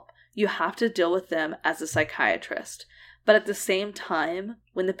doesn't help. You have to deal with them as a psychiatrist. But at the same time,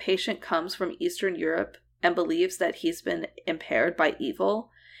 when the patient comes from Eastern Europe and believes that he's been impaired by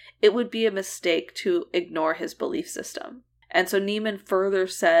evil, it would be a mistake to ignore his belief system. And so Niemann further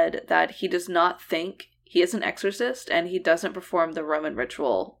said that he does not think he is an exorcist and he doesn't perform the Roman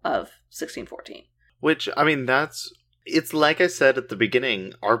ritual of 1614. Which, I mean, it's like I said at the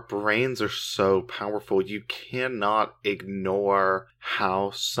beginning, our brains are so powerful. You cannot ignore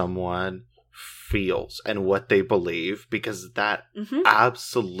how someone feels and what they believe, because that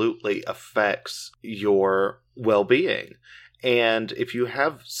absolutely affects your well-being. And if you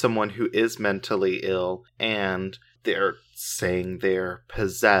have someone who is mentally ill and they're saying they're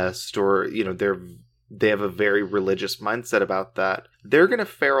possessed, or, you know, they have a very religious mindset about that, they're going to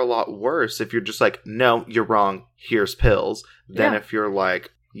fare a lot worse if you're just like, no, you're wrong, here's pills, than if you're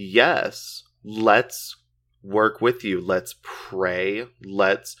like, yes, let's work with you, let's pray,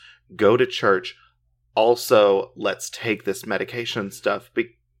 let's go to church, also let's take this medication stuff.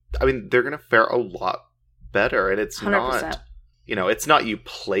 I mean, they're going to fare a lot better, and it's 100%. Not, you know, it's not you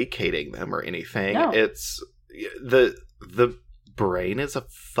placating them or anything. No. It's the brain is a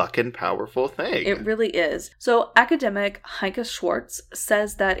fucking powerful thing. It really is. So academic Heike Schwartz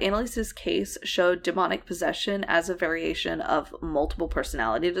says that Annalise's case showed demonic possession as a variation of multiple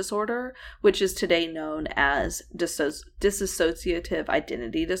personality disorder, which is today known as dissociative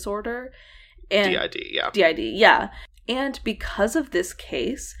identity disorder. And DID, yeah. And because of this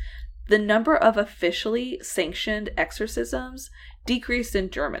case, the number of officially sanctioned exorcisms decreased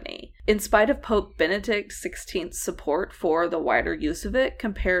in Germany, in spite of Pope Benedict XVI's support for the wider use of it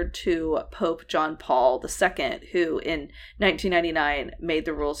compared to Pope John Paul II, who in 1999 made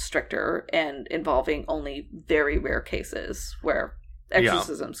the rules stricter and involving only very rare cases where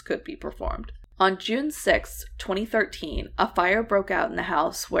exorcisms could be performed. On June 6, 2013, a fire broke out in the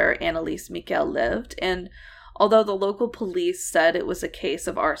house where Annalise Michel lived, and although the local police said it was a case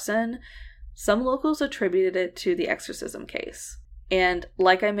of arson, some locals attributed it to the exorcism case. And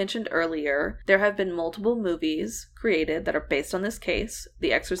like I mentioned earlier, there have been multiple movies created that are based on this case.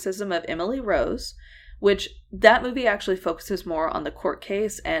 The Exorcism of Emily Rose, which that movie actually focuses more on the court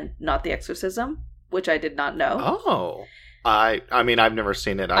case and not the exorcism, which I did not know. Oh. I mean, I've never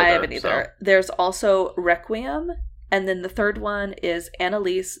seen it either. I haven't either. So. There's also Requiem, and then the third one is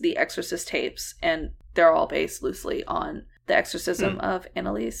Annalise, the Exorcist Tapes, and they're all based loosely on the Exorcism of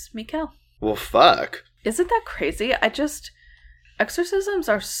Annalise Michel. Well, fuck. Isn't that crazy? Exorcisms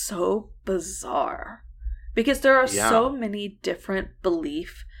are so bizarre because there are so many different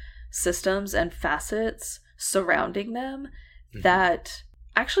belief systems and facets surrounding them that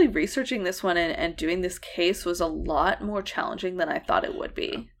actually researching this one and doing this case was a lot more challenging than I thought it would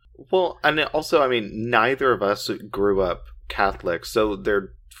be. Well, and also, I mean, neither of us grew up Catholic, so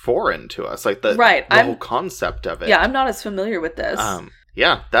they're foreign to us. Like the whole concept of it. Yeah, I'm not as familiar with this.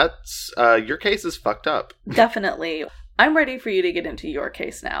 Yeah, that's your case is fucked up. Definitely. I'm ready for you to get into your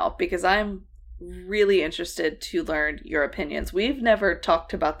case now because I'm really interested to learn your opinions. We've never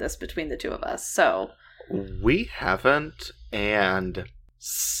talked about this between the two of us, so. We haven't, and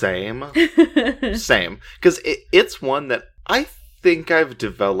same. Because it's one that I think I've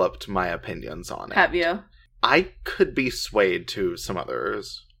developed my opinions on it. Have you? I could be swayed to some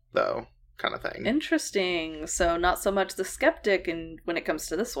others, though, kind of thing. Interesting. So not so much the skeptic when it comes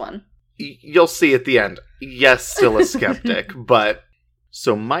to this one. You'll see at the end. Yes, still a skeptic, but...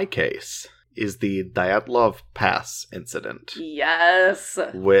 So my case is the Dyatlov Pass incident. Yes.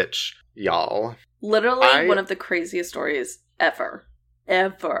 Which, y'all... Literally one of the craziest stories ever.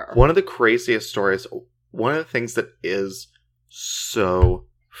 Ever. One of the craziest stories. One of the things that is so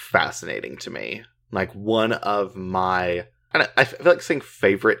fascinating to me. Like, one of my... I feel like saying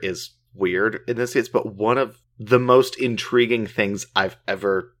favorite is weird in this case, but one of the most intriguing things I've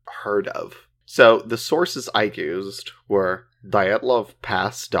ever heard of. So the sources I used were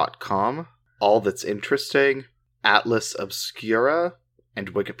dyatlovpass.com, All That's Interesting, Atlas Obscura,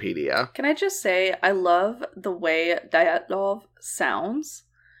 and Wikipedia. Can I just say, I love the way Dyatlov sounds.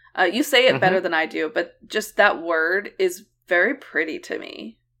 You say it better than I do, but just that word is very pretty to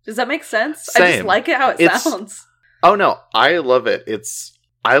me. Does that make sense? Same. I just like it how it sounds. Oh no, I love it.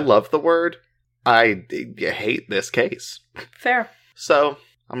 I love the word. I hate this case. Fair. So,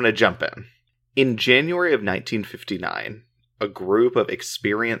 I'm going to jump in. In January of 1959, a group of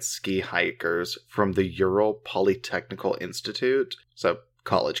experienced ski hikers from the Ural Polytechnical Institute, so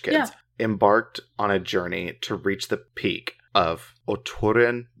college kids, embarked on a journey to reach the peak of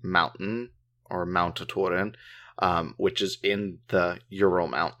Otorin Mountain, or Mount Otorin, which is in the Ural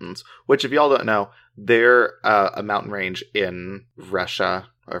Mountains, which, if y'all don't know, they're a mountain range in Russia,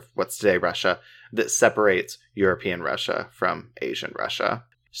 or what's today Russia, that separates European Russia from Asian Russia.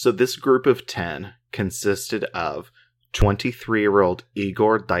 So this group of 10 consisted of 23-year-old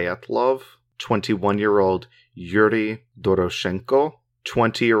Igor Dyatlov, 21-year-old Yuri Doroshenko,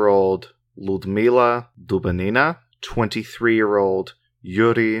 20-year-old Ludmila Dubanina, 23-year-old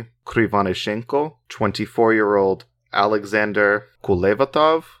Yuri Krivonishenko, 24-year-old Alexander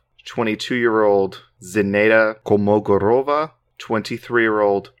Kulevatov, 22-year-old Zineda Kolmogorova,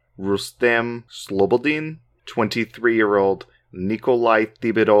 23-year-old Rustem Slobodin, 23-year-old Nikolai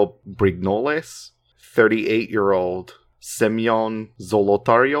Thibodeau Brignoles, 38-year-old Semyon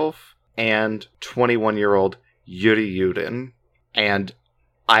Zolotaryov, and 21-year-old Yuri Yudin. And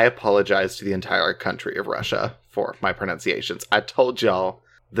I apologize to the entire country of Russia for my pronunciations. I told y'all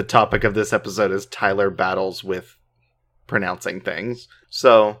the topic of this episode is Tyler battles with pronouncing things.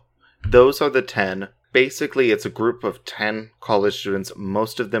 So, those are the 10. Basically, it's a group of 10 college students.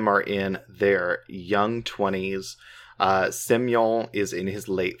 Most of them are in their young 20s. Semyon is in his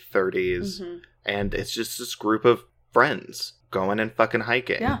late 30s. Mm-hmm. And it's just this group of friends going and fucking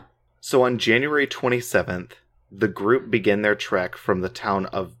hiking. Yeah. So on January 27th, the group began their trek from the town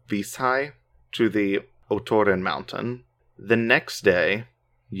of Vishai to the Otorin mountain. The next day,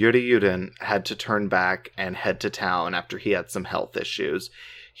 Yuri Yudin had to turn back and head to town after he had some health issues.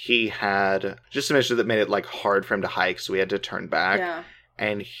 He had just an issue that made it hard for him to hike, so he had to turn back. Yeah.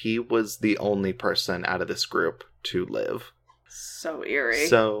 And he was the only person out of this group to live. So eerie.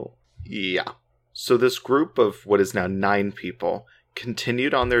 So, yeah. So this group of what is now 9 people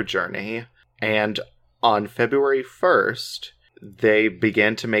continued on their journey, and on February 1st, they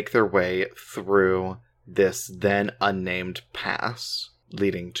began to make their way through this then unnamed pass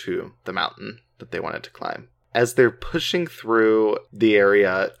leading to the mountain that they wanted to climb. As they're pushing through the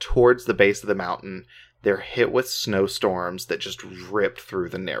area towards the base of the mountain, they're hit with snowstorms that just rip through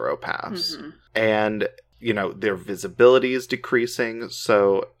the narrow pass. Mm-hmm. And, their visibility is decreasing,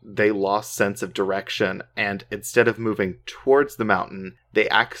 so they lost sense of direction, and instead of moving towards the mountain, they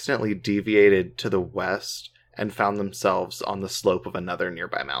accidentally deviated to the west and found themselves on the slope of another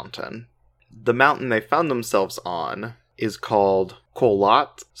nearby mountain. The mountain they found themselves on is called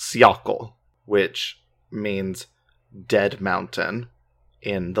Kholat Syakhl, which means dead mountain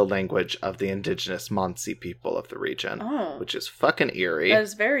in the language of the indigenous Mansi people of the region, which is fucking eerie. That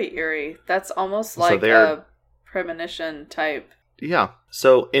is very eerie. That's almost like a premonition type. Yeah.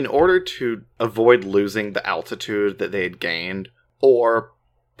 So in order to avoid losing the altitude that they had gained, or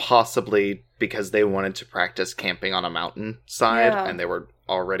possibly because they wanted to practice camping on a mountainside and they were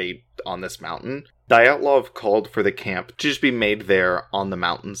already on this mountain, Dyatlov called for the camp to just be made there on the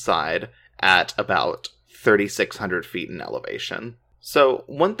mountainside at about 3,600 feet in elevation. So,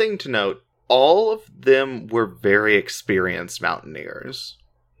 one thing to note, all of them were very experienced mountaineers.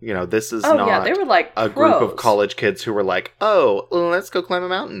 This is not they were like a pros. group of college kids who were like, oh, let's go climb a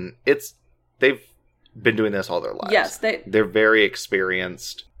mountain. They've been doing this all their lives. Yes, they're very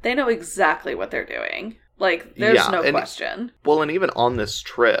experienced. They know exactly what they're doing. There's no question. Well, and even on this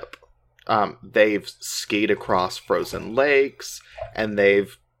trip, they've skied across frozen lakes, and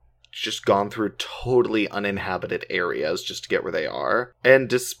they've just gone through totally uninhabited areas just to get where they are. And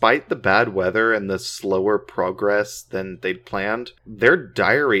despite the bad weather and the slower progress than they'd planned, their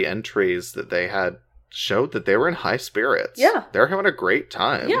diary entries that they had showed that they were in high spirits. Yeah. They're having a great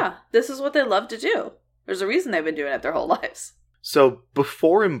time. Yeah, this is what they love to do. There's a reason they've been doing it their whole lives. So,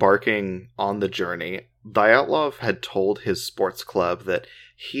 before embarking on the journey, Dyatlov had told his sports club that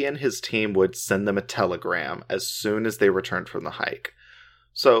he and his team would send them a telegram as soon as they returned from the hike.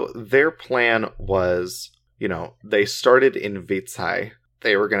 So their plan was, they started in Vishai.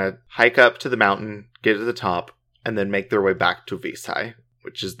 They were going to hike up to the mountain, get to the top, and then make their way back to Vishai,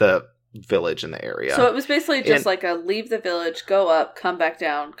 which is the village in the area. So it was basically just And- like a leave the village, go up, come back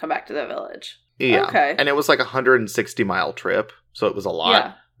down, come back to the village. Yeah. Okay. And it was like a 160-mile trip, so it was a lot.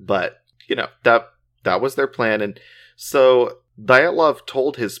 Yeah. But, that was their plan. And so Dyatlov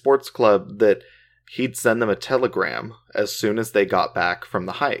told his sports club that he'd send them a telegram as soon as they got back from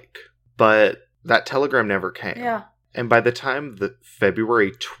the hike. But that telegram never came. Yeah. And by the time that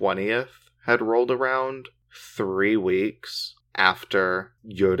February 20th had rolled around, 3 weeks after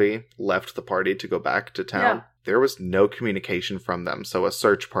Yuri left the party to go back to town, Yeah. there was no communication from them, so a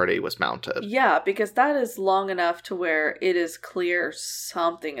search party was mounted. Yeah, because that is long enough to where it is clear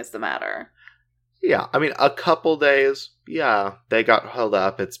something is the matter. Yeah, I mean, a couple days, yeah, they got held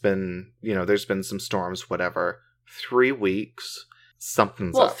up. It's been, there's been some storms, whatever. 3 weeks,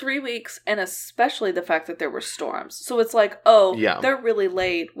 something's Well, up. 3 weeks, and especially the fact that there were storms. So it's like, oh, Yeah. they're really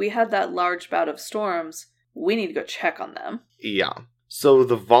late. We had that large bout of storms. We need to go check on them. Yeah. So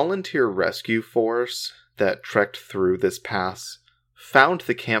the volunteer rescue force that trekked through this pass found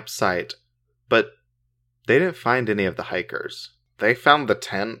the campsite, but they didn't find any of the hikers. They found the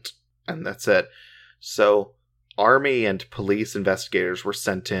tent, and that's it. So army and police investigators were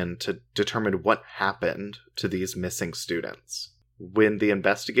sent in to determine what happened to these missing students. When the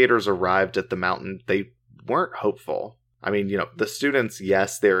investigators arrived at the mountain, they weren't hopeful. I mean, the students,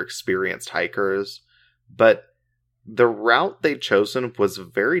 yes, they're experienced hikers, but the route they'd chosen was a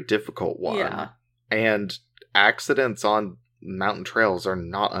very difficult one. Yeah. And accidents on mountain trails are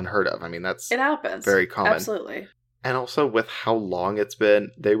not unheard of. I mean, that's It happens. very common. Absolutely. And also with how long it's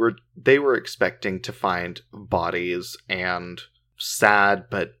been, they were expecting to find bodies and sad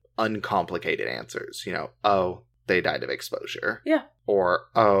but uncomplicated answers. Oh, they died of exposure. Yeah. Or,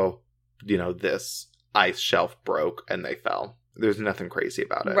 oh, this ice shelf broke and they fell. There's nothing crazy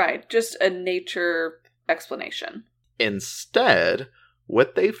about it. Right. Just a nature explanation. Instead,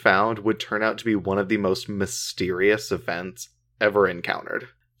 what they found would turn out to be one of the most mysterious events ever encountered.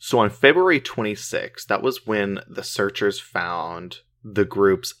 So on February 26th, that was when the searchers found the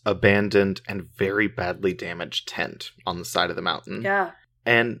group's abandoned and very badly damaged tent on the side of the mountain. Yeah.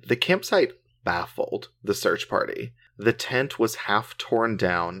 And the campsite baffled the search party. The tent was half torn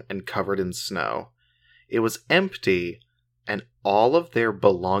down and covered in snow. It was empty, and all of their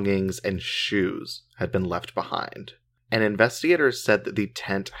belongings and shoes had been left behind. And investigators said that the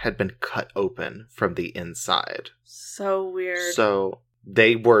tent had been cut open from the inside. So weird. So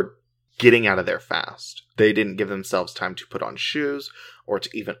they were getting out of there fast. They didn't give themselves time to put on shoes or to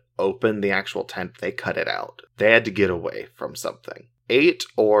even open the actual tent. They cut it out. They had to get away from something. 8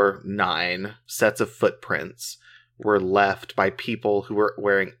 or 9 sets of footprints were left by people who were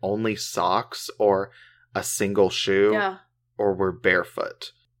wearing only socks or a single shoe Yeah. or were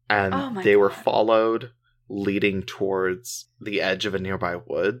barefoot. And Oh my they were God. followed leading towards the edge of a nearby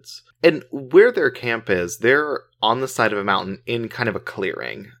woods. And where their camp is, they're on the side of a mountain in kind of a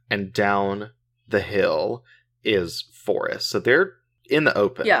clearing, and down the hill is forest. So they're in the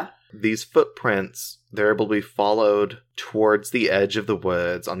open. Yeah. These footprints, they're able to be followed towards the edge of the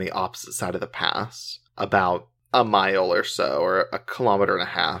woods on the opposite side of the pass, about a mile or so, or a kilometer and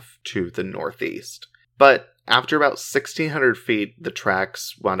a half to the northeast. But after about 1,600 feet, the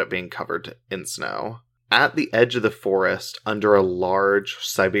tracks wound up being covered in snow. At the edge of the forest, under a large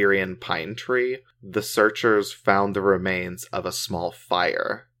Siberian pine tree, the searchers found the remains of a small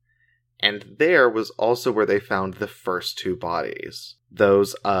fire. And there was also where they found the first 2 bodies.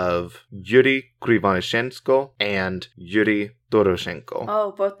 Those of Yuri Krivonishenko and Yuri Doroshenko.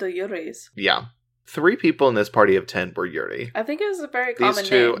 Oh, both the Yuris. Yeah. 3 people in this party of 10 were Yuri. I think it was a very common These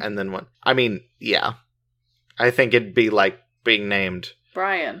 2 name. and then 1. I mean, yeah. I think it'd be like being named...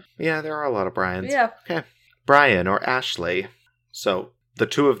 Brian. Yeah, there are a lot of Brians. Yeah. Okay. Brian or Ashley. So, the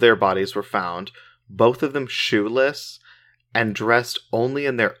 2 of their bodies were found, both of them shoeless, and dressed only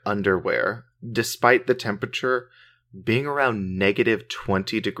in their underwear, despite the temperature being around negative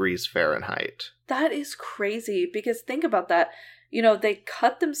 20 degrees Fahrenheit. That is crazy because think about that. They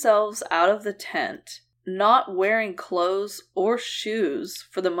cut themselves out of the tent, not wearing clothes or shoes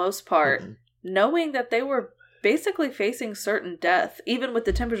for the most part, Mhm. knowing that they were basically facing certain death, even with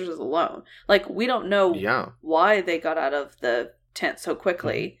the temperatures alone. Like, we don't know Yeah. why they got out of the tent so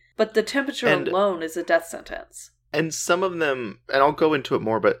quickly, but the temperature And- alone is a death sentence. And some of them, and I'll go into it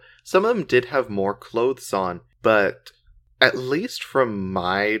more, but some of them did have more clothes on, but at least from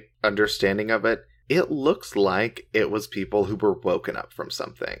my understanding of it, it looks like it was people who were woken up from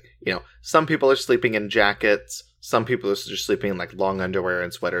something. You know, some people are sleeping in jackets. Some people are just sleeping in like long underwear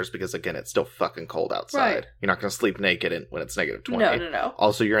and sweaters because, again, it's still fucking cold outside. Right. You're not going to sleep naked when it's negative 20. No.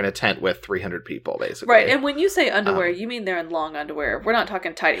 Also, you're in a tent with 300 people, basically. Right, and when you say underwear, you mean they're in long underwear. We're not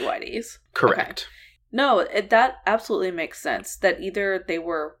talking tighty-whities. Correct. Okay. No, that absolutely makes sense. That either they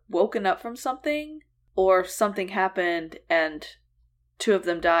were woken up from something or something happened and 2 of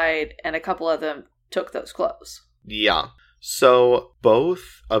them died and a couple of them took those clothes. Yeah. So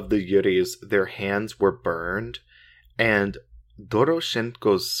both of the Yuris, their hands were burned, and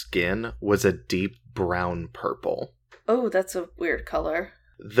Doroshenko's skin was a deep brown purple. Oh, that's a weird color.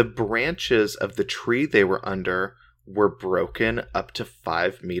 The branches of the tree they were under were broken up to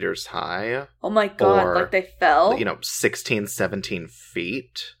 5 meters high. Oh my god, or, like they fell? 16, 17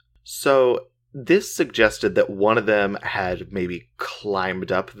 feet. So this suggested that one of them had maybe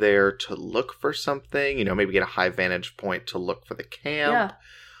climbed up there to look for something, maybe get a high vantage point to look for the camp. Yeah.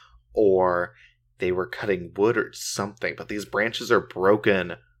 Or they were cutting wood or something, but these branches are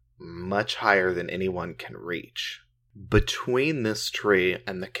broken much higher than anyone can reach. Between this tree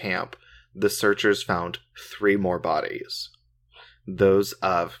and the camp, the searchers found 3 more bodies. Those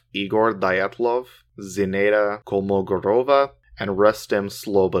of Igor Dyatlov, Zineda Kolmogorova, and Rustem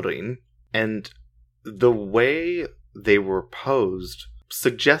Slobodin. And the way they were posed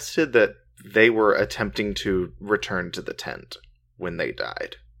suggested that they were attempting to return to the tent when they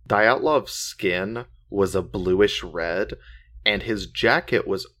died. Dyatlov's skin was a bluish red, and his jacket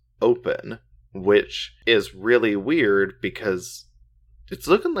was open, which is really weird because it's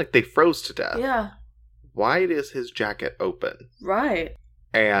looking like they froze to death. Yeah. Why is his jacket open? Right.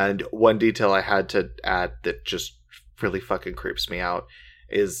 And one detail I had to add that just really fucking creeps me out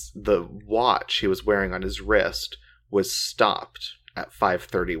is the watch he was wearing on his wrist was stopped at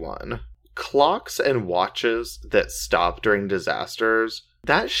 5:31. Clocks and watches that stop during disasters,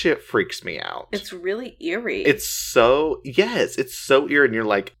 that shit freaks me out. It's really eerie. It's so eerie, and you're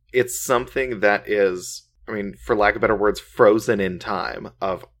like, it's something that is, for lack of better words, frozen in time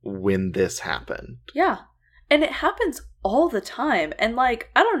of when this happened. Yeah. And it happens all the time. And I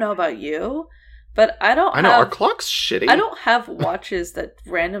don't know about you, but I know our clock's shitty. I don't have watches that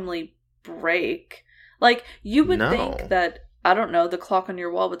randomly break. You would think that, I don't know, the clock on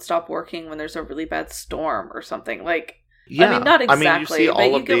your wall would stop working when there's a really bad storm or something. Yeah. Not exactly, you but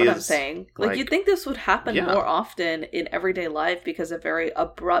you of get these, what I'm saying. You'd think this would happen more often in everyday life because of very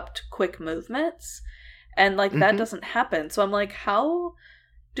abrupt, quick movements. And, that doesn't happen. So I'm like, how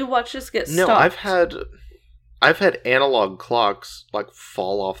do watches get stopped? No, I've had analog clocks,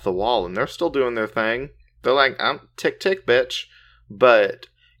 fall off the wall, and they're still doing their thing. They're like, I'm tick, tick, bitch. But,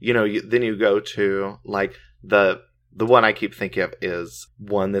 then you go to, the one I keep thinking of is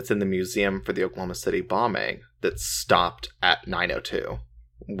one that's in the museum for the Oklahoma City bombing that stopped at 9:02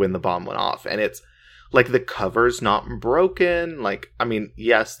 when the bomb went off. And it's, the cover's not broken.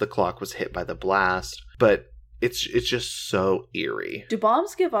 Yes, the clock was hit by the blast, but it's just so eerie. Do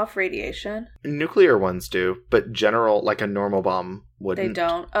bombs give off radiation? Nuclear ones do, but a normal bomb wouldn't. They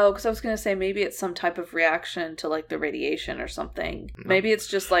don't? Oh, because I was going to say maybe it's some type of reaction to, the radiation or something. No. Maybe it's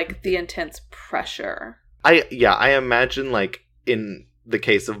just, the intense pressure. I imagine, in the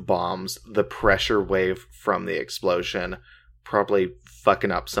case of bombs, the pressure wave from the explosion probably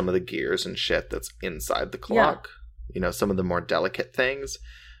fucking up some of the gears and shit that's inside the clock. Yeah. Some of the more delicate things.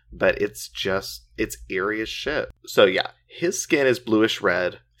 But it's eerie as shit. So yeah, his skin is bluish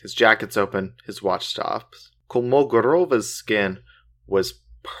red, his jacket's open, his watch stops. Kolmogorova's skin was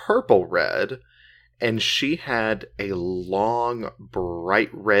purple red, and she had a long, bright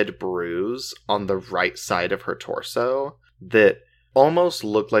red bruise on the right side of her torso that almost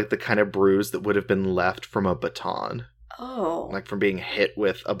looked like the kind of bruise that would have been left from a baton. Oh. From being hit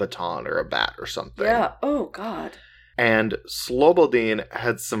with a baton or a bat or something. Yeah, oh god. And Slobodin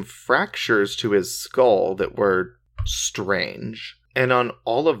had some fractures to his skull that were strange. And on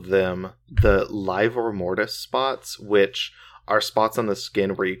all of them, the livor mortis spots, which are spots on the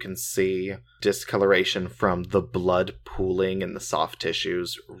skin where you can see discoloration from the blood pooling in the soft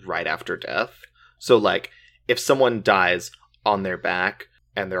tissues right after death. So, if someone dies on their back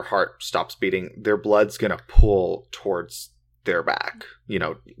and their heart stops beating, their blood's going to pull towards their back.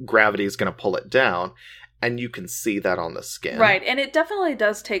 Gravity's going to pull it down. And you can see that on the skin. Right, and it definitely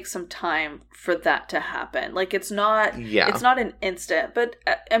does take some time for that to happen. It's not an instant, but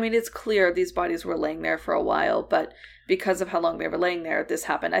it's clear these bodies were laying there for a while, but because of how long they were laying there, this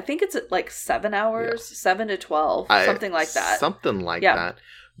happened. I think it's 7 hours, 7 to 12, something like that. Something like that.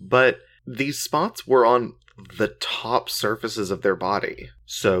 But these spots were on the top surfaces of their body.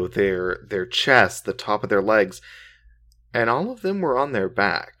 So their chest, the top of their legs, and all of them were on their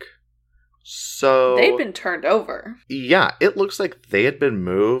back. So they'd been turned over. Yeah, it looks like they had been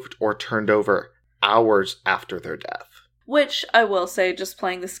moved or turned over hours after their death. Which, I will say, just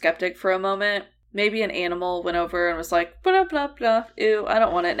playing the skeptic for a moment, maybe an animal went over and was like, blah, blah, blah, ew, I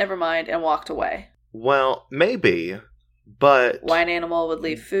don't want it, never mind, and walked away. Well, maybe, but... Why an animal would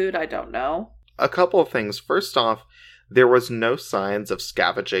leave food, I don't know. A couple of things. First off, there was no signs of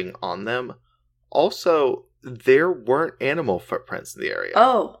scavenging on them. Also, there weren't animal footprints in the area.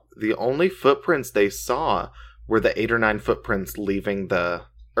 Oh. The only footprints they saw were the 8 or 9 footprints leaving the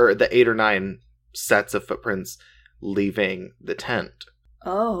 8 or 9 sets of footprints leaving the tent.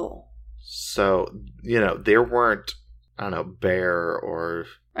 Oh. So, there weren't, I don't know, bear or...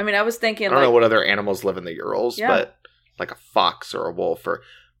 I mean, I was thinking, I don't know what other animals live in the Urals, but like a fox or a wolf or...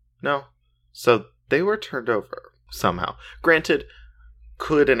 No. So, they were turned over somehow. Granted,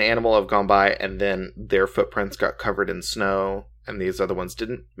 could an animal have gone by and then their footprints got covered in snow and these other ones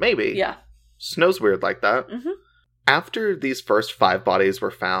didn't? Maybe. Yeah. Snow's weird like that. Mm-hmm. After these first 5 bodies were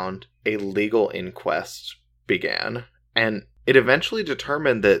found, a legal inquest began, and it eventually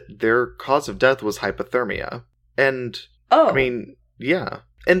determined that their cause of death was hypothermia. And, I mean, yeah.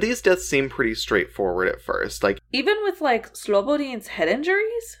 And these deaths seem pretty straightforward at first. Like, even with, like, Slobodin's head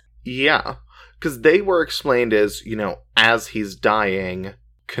injuries? Yeah. Because they were explained as, as he's dying,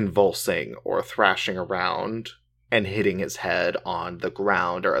 convulsing or thrashing around and hitting his head on the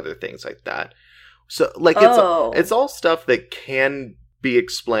ground or other things like that. So, like, it's all stuff that can be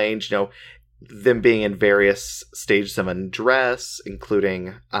explained, them being in various stages of undress,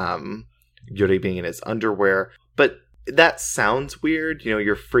 including Yuri being in his underwear. But that sounds weird.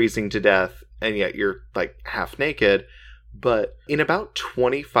 You're freezing to death, and yet you're, like, half naked. But in about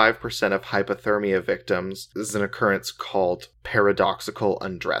 25% of hypothermia victims, there's an occurrence called paradoxical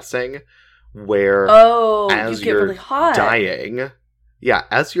undressing, where as you get really hot.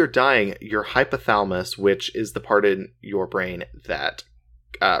 As you're dying, your hypothalamus, which is the part in your brain that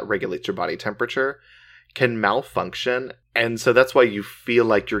regulates your body temperature, can malfunction. And so that's why you feel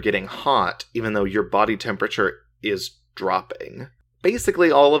like you're getting hot, even though your body temperature is dropping.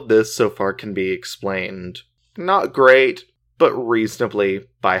 Basically, all of this so far can be explained, not great, but reasonably,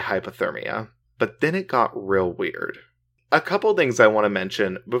 by hypothermia. But then it got real weird. A couple things I want to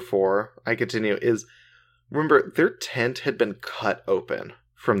mention before I continue is, remember, their tent had been cut open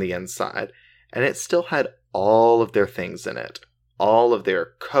from the inside, and it still had all of their things in it. All of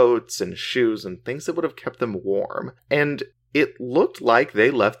their coats and shoes and things that would have kept them warm. And it looked like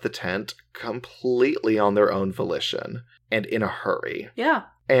they left the tent completely on their own volition and in a hurry. Yeah.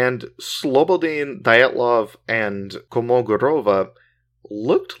 And Slobodin, Dyatlov, and Kolmogorova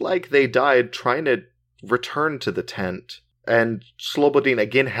looked like they died trying to return to the tent. And Slobodin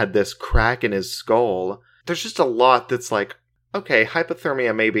again had this crack in his skull. There's just a lot that's like, okay,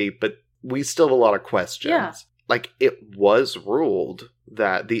 hypothermia maybe, but we still have a lot of questions. Yeah. Like, it was ruled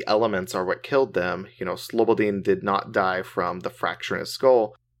that the elements are what killed them. Slobodin did not die from the fracture in his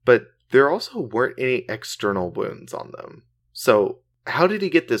skull, but there also weren't any external wounds on them. So, how did he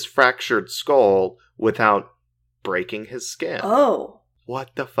get this fractured skull without breaking his skin? Oh.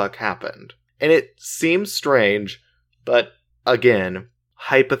 What the fuck happened? And it seems strange, but again,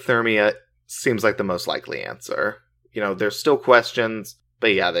 hypothermia seems like the most likely answer. There's still questions,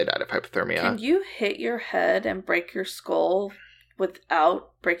 but yeah, they died of hypothermia. Can you hit your head and break your skull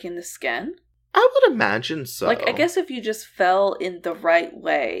without breaking the skin? I would imagine so. Like, I guess if you just fell in the right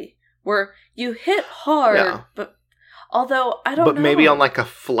way, where you hit hard, but although I don't know. But maybe on like a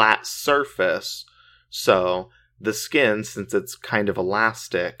flat surface, so the skin, since it's kind of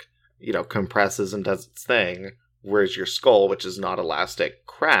elastic, compresses and does its thing, whereas your skull, which is not elastic,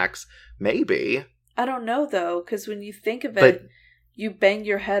 cracks. Maybe. I don't know, though, because when you think of it, you bang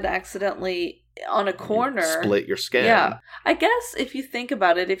your head accidentally on a corner. You split your skin. Yeah. I guess if you think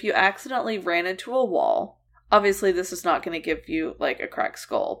about it, if you accidentally ran into a wall, obviously this is not going to give you, like, a cracked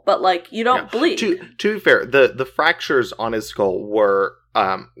skull, but, like, you don't bleed. To be fair, the fractures on his skull were,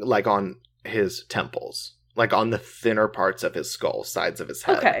 like, on his temples. Like, on the thinner parts of his skull, sides of his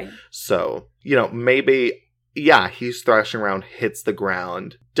head. Okay. So, maybe... Yeah, he's thrashing around, hits the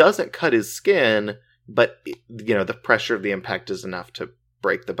ground, doesn't cut his skin, but, the pressure of the impact is enough to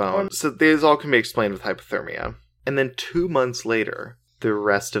break the bone. So these all can be explained with hypothermia. And then 2 months later, the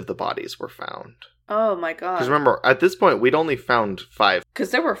rest of the bodies were found. Oh my god. Because remember, at this point, we'd only found 5.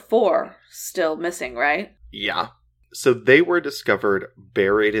 Because there were 4 still missing, right? Yeah. So they were discovered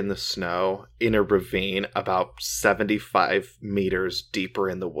buried in the snow in a ravine about 75 meters deeper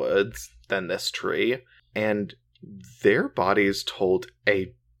in the woods than this tree. And their bodies told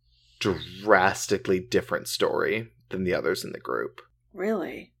a drastically different story than the others in the group.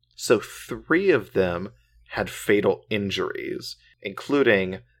 Really? So 3 of them had fatal injuries,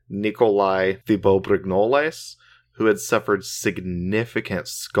 including Nikolai Thibault-Brignoles, who had suffered significant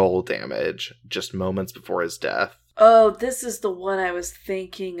skull damage just moments before his death. Oh, this is the one I was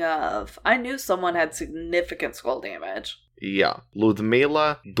thinking of. I knew someone had significant skull damage. Yeah.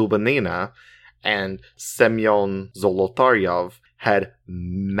 Ludmila Dubanina and Semyon Zolotaryov had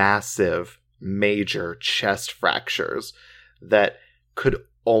massive, major chest fractures that could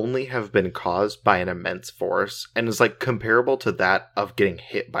only have been caused by an immense force and is like comparable to that of getting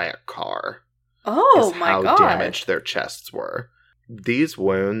hit by a car. Oh my god. How damaged their chests were. These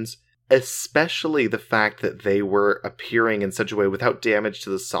wounds, especially the fact that they were appearing in such a way without damage to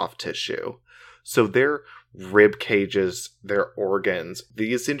the soft tissue. So their rib cages, their organs,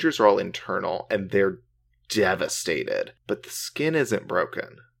 these injuries are all internal and they're devastated. But the skin isn't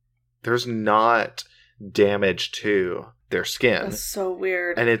broken. There's not damage to their skin. That's so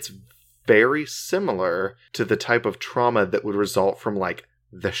weird. And it's very similar to the type of trauma that would result from like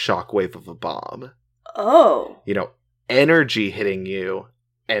the shockwave of a bomb. Oh. You know, energy hitting you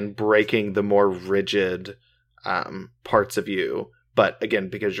and breaking the more rigid parts of you. But again,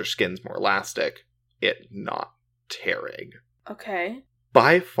 because your skin's more elastic, it not tearing. Okay.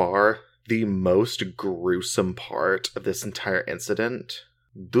 By far, the most gruesome part of this entire incident,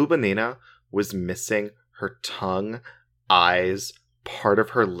 Dubanina was missing her tongue, eyes, part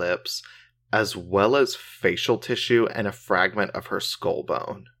of her lips, as well as facial tissue and a fragment of her skull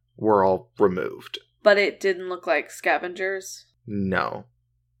bone were all removed. But it didn't look like scavengers? No.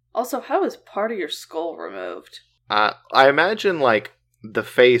 Also, how is part of your skull removed? I imagine, like, the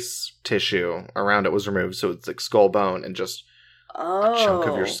face tissue around it was removed, so it's like skull bone and just a chunk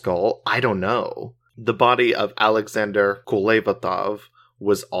of your skull. I don't know. The body of Alexander Kulevatov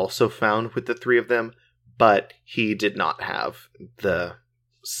was also found with the 3 of them, but he did not have the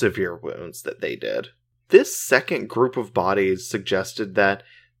severe wounds that they did. This second group of bodies suggested that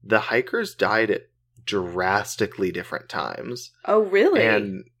the hikers died at drastically different times. Oh, really?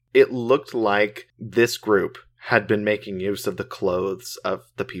 And it looked like this group had been making use of the clothes of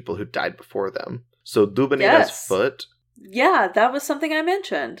the people who died before them. So Dubanina's foot... Yeah, that was something I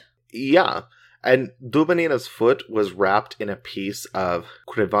mentioned. Yeah. And Dubanina's foot was wrapped in a piece of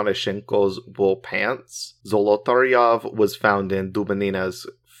Krivonishenko's wool pants. Zolotaryov was found in Dubanina's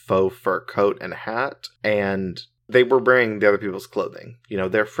faux fur coat and hat. And they were wearing the other people's clothing. You know,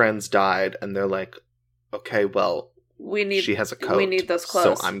 their friends died and they're like, okay, well, she has a coat. We need those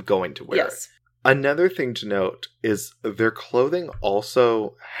clothes. So I'm going to wear it. Another thing to note is their clothing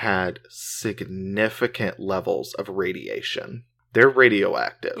also had significant levels of radiation. They're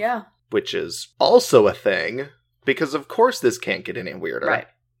radioactive. Yeah. Which is also a thing, because of course this can't get any weirder. Right.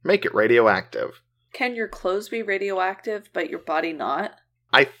 Make it radioactive. Can your clothes be radioactive, but your body not?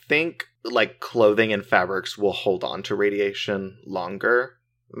 I think, like, clothing and fabrics will hold on to radiation longer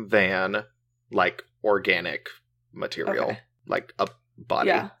than, like, organic material. Okay. Like a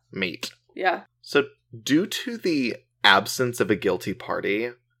body, meat. Yeah. So, due to the absence of a guilty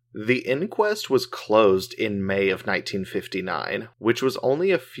party, the inquest was closed in May of 1959, which was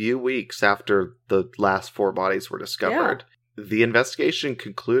only a few weeks after the last 4 bodies were discovered. Yeah. The investigation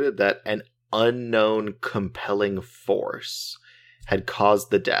concluded that an unknown compelling force had caused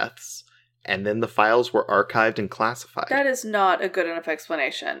the deaths, and then the files were archived and classified. That is not a good enough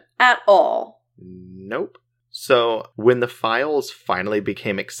explanation at all. Nope. So, when the files finally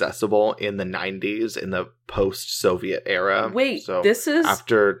became accessible in the 90s, in the post-Soviet era... Wait, this is...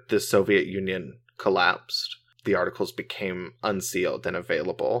 After the Soviet Union collapsed, the articles became unsealed and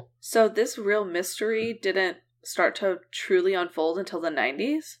available. So this real mystery didn't start to truly unfold until the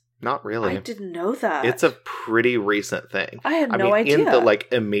 90s? Not really. I didn't know that. It's a pretty recent thing. I had no idea. In the,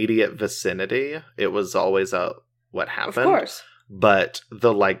 like, immediate vicinity, it was always what happened. Of course. But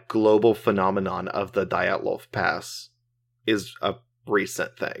the, like, global phenomenon of the Dyatlov Pass is a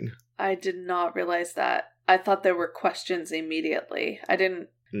recent thing. I did not realize that. I thought there were questions immediately. I did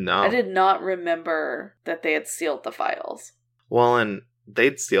not remember that they had sealed the files. Well, and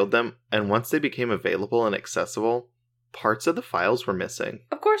they'd sealed them, and once they became available and accessible, parts of the files were missing.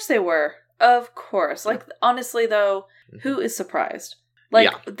 Of course they were. Of course. Like, honestly, though, who is surprised?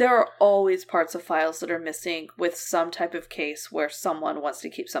 Like, there are always parts of files that are missing with some type of case where someone wants to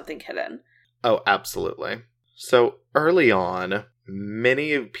keep something hidden. Oh, absolutely. So, early on,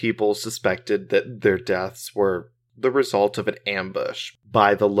 many people suspected that their deaths were the result of an ambush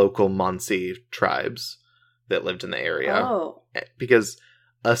by the local Mansi tribes that lived in the area. Oh. Because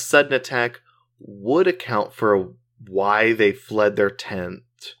a sudden attack would account for why they fled their tent,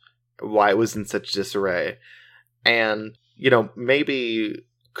 why it was in such disarray, and, maybe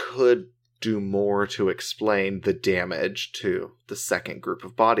could do more to explain the damage to the second group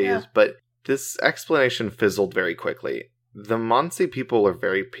of bodies, but this explanation fizzled very quickly. The Mansi people are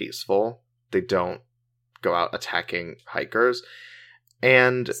very peaceful. They don't go out attacking hikers.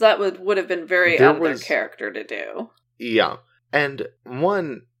 And so that would have been very out of their character to do. Yeah. And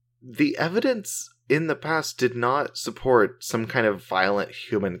the evidence in the past did not support some kind of violent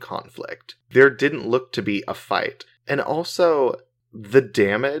human conflict. There didn't look to be a fight. And also, the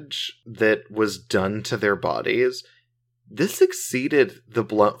damage that was done to their bodies, this exceeded the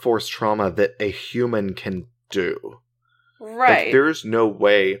blunt force trauma that a human can do. Right. Like, there's no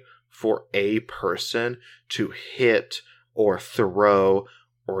way for a person to hit or throw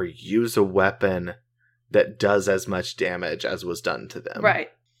or use a weapon that does as much damage as was done to them. Right.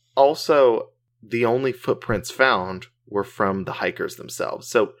 Also, the only footprints found were from the hikers themselves.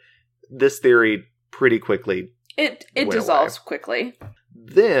 So this theory pretty quickly It dissolves quickly.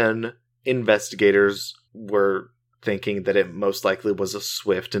 Then investigators were thinking that it most likely was a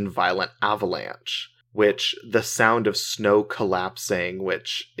swift and violent avalanche, which the sound of snow collapsing,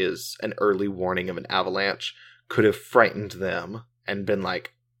 which is an early warning of an avalanche, could have frightened them and been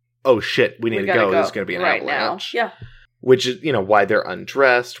like, oh shit, we need to go. There's going to be an avalanche. Now. Yeah. Which is, why they're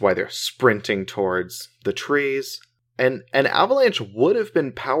undressed, why they're sprinting towards the trees. And an avalanche would have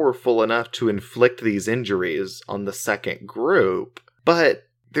been powerful enough to inflict these injuries on the second group. But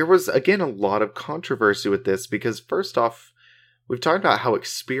there was, again, a lot of controversy with this because, first off, we've talked about how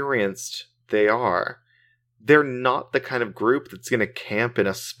experienced they are. They're not the kind of group that's going to camp in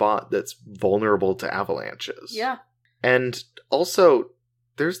a spot that's vulnerable to avalanches. Yeah. And also,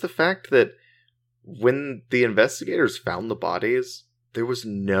 there's the fact that when the investigators found the bodies, there was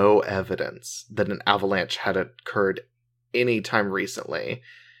no evidence that an avalanche had occurred any time recently.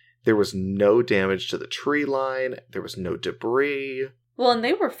 There was no damage to the tree line. There was no debris. Well, and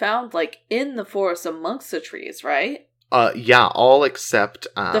they were found, in the forest amongst the trees, right? Yeah, all except...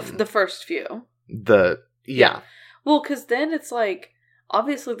 the first few. Yeah. Well, because then it's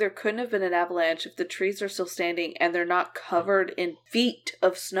obviously there couldn't have been an avalanche if the trees are still standing and they're not covered in feet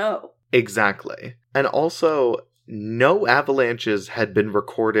of snow. Exactly. And also, no avalanches had been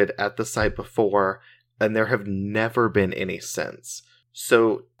recorded at the site before, and there have never been any since.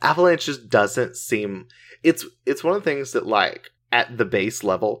 So, avalanches doesn't seem... It's one of the things that, at the base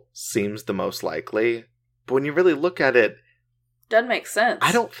level, seems the most likely. But when you really look at it... Doesn't make sense.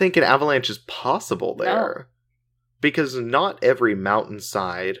 I don't think an avalanche is possible there. No. Because not every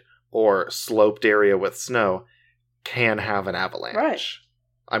mountainside or sloped area with snow can have an avalanche. Right.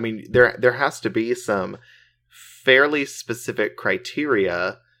 I mean, there has to be some fairly specific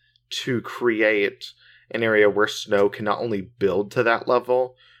criteria to create an area where snow can not only build to that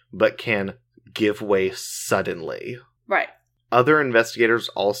level, but can give way suddenly. Right. Other investigators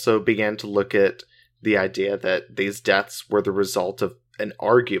also began to look at the idea that these deaths were the result of an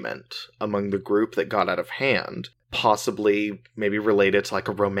argument among the group that got out of hand, possibly maybe related to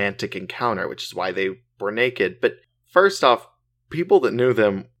a romantic encounter, which is why they were naked. But first off, people that knew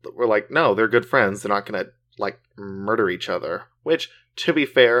them were like, no, they're good friends. They're not going to, murder each other. Which, to be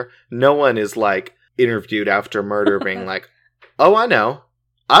fair, no one is, interviewed after murder being like, oh, I know.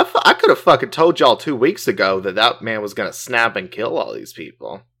 I could have fucking told y'all 2 weeks ago that man was going to snap and kill all these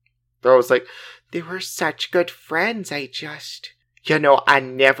people. They're always like, they were such good friends. I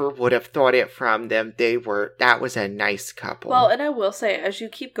never would have thought it from them. That was a nice couple. Well, and I will say, as you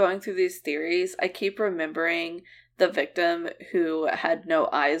keep going through these theories, I keep remembering the victim who had no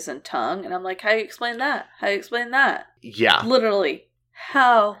eyes and tongue. And I'm like, how do you explain that? How do you explain that? Yeah. Literally.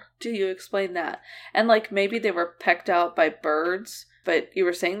 How do you explain that? And maybe they were pecked out by birds, but you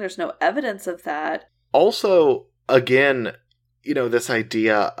were saying there's no evidence of that. Also, again, this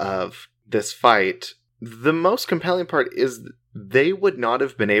idea of this fight, the most compelling part is they would not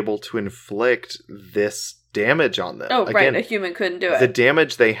have been able to inflict this damage on them. Oh, again, right. A human couldn't do it. The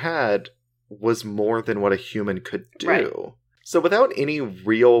damage they had was more than what a human could do. Right. So without any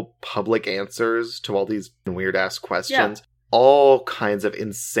real public answers to all these weird-ass questions, all kinds of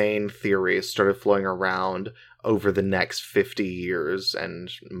insane theories started flowing around over the next 50 years and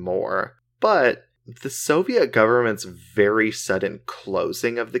more. But the Soviet government's very sudden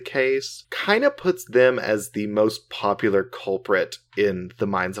closing of the case kind of puts them as the most popular culprit in the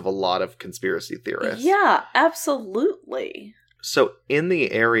minds of a lot of conspiracy theorists. Yeah, absolutely. So in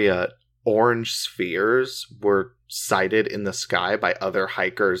the area, orange spheres were sighted in the sky by other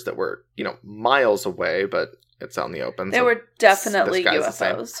hikers that were, miles away, but it's out in the open. They were definitely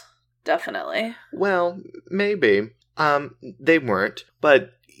UFOs. Definitely. Well, maybe. They weren't,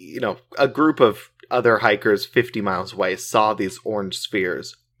 but, a group of other hikers 50 miles away saw these orange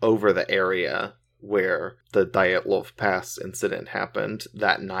spheres over the area where the Dyatlov Pass incident happened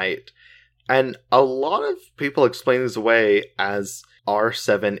that night. And a lot of people explain these away as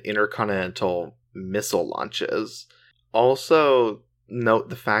R-7 intercontinental missile launches. Also, note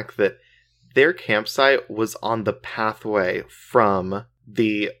the fact that their campsite was on the pathway from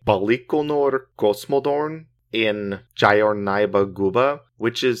the Baikonur Kosmodrome in Zhayornaya Guba,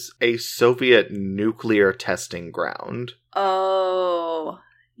 which is a Soviet nuclear testing ground. Oh,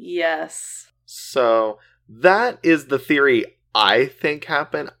 yes. So, that is the theory I think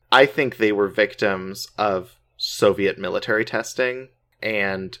happened. I think they were victims of Soviet military testing,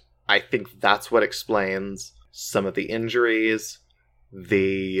 and I think that's what explains some of the injuries,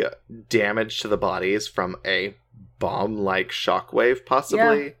 the damage to the bodies from a bomb-like shockwave,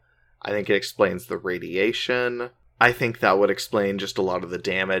 possibly. Yeah. I think it explains the radiation. I think that would explain just a lot of the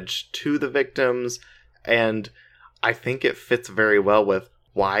damage to the victims, and I think it fits very well with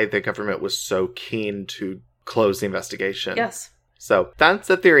why the government was so keen to close the investigation. Yes. So that's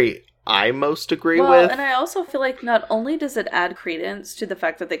the theory I most agree with. Well, and I also feel like not only does it add credence to the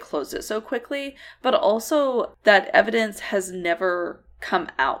fact that they closed it so quickly, but also that evidence has never come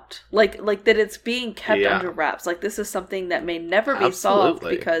out. Like that it's being kept under wraps. Like, this is something that may never be solved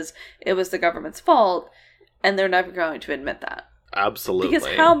because it was the government's fault, and they're never going to admit that. Absolutely. Because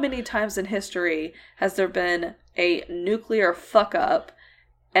how many times in history has there been a nuclear fuck-up,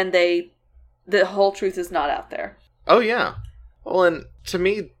 and the whole truth is not out there? Oh, yeah. Well, and to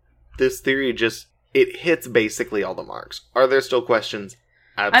me, this theory it hits basically all the marks. Are there still questions?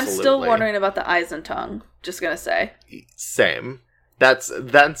 Absolutely. I'm still wondering about the eyes and tongue. Just gonna say. Same.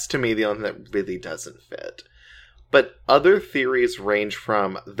 That's to me the only that really doesn't fit. But other theories range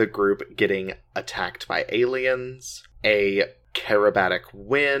from the group getting attacked by aliens, a Karabatic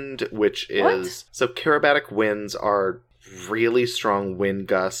wind, which is... What? So Karabatic winds are really strong wind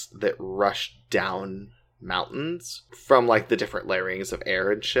gusts that rush down mountains from, like, the different layerings of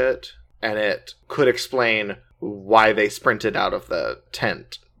air and shit. And it could explain why they sprinted out of the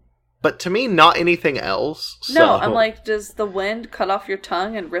tent. But to me, not anything else. No, I'm like, does the wind cut off your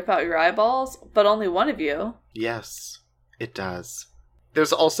tongue and rip out your eyeballs? But only one of you. Yes, it does.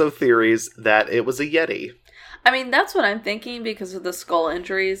 There's also theories that it was a Yeti. I mean, that's what I'm thinking because of the skull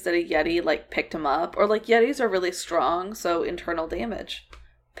injuries, that a Yeti, like, picked him up. Or, like, Yetis are really strong, so internal damage.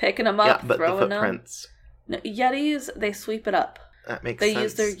 Picking them up, but throwing the footprints. them. No, Yetis, they sweep it up. That makes sense. They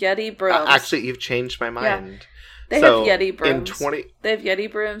use their Yeti brooms. Actually, you've changed my mind. Yeah. They have Yeti brooms. They have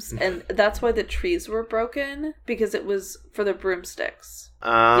Yeti brooms, and that's why the trees were broken, because it was for the broomsticks. They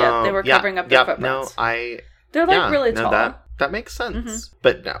were covering up their footprints. They're like really tall. That makes sense. Mm-hmm.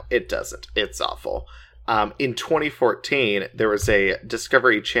 But no, it doesn't. It's awful. In 2014, there was a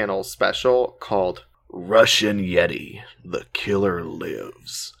Discovery Channel special called Russian Yeti, The Killer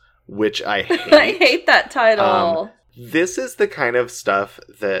Lives, which I hate. I hate that title. This is the kind of stuff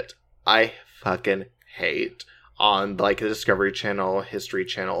that I fucking hate on, like, the Discovery Channel, History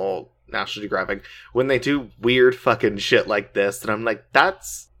Channel, National Geographic, when they do weird fucking shit like this, and I'm like,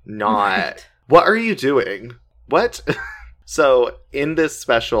 that's not... What are you doing? What? So, in this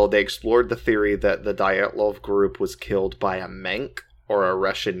special, they explored the theory that the Dyatlov group was killed by a Menk, or a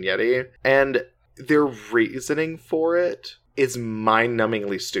Russian Yeti, and their reasoning for it is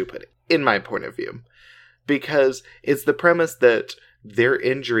mind-numbingly stupid, in my point of view. Because it's the premise that their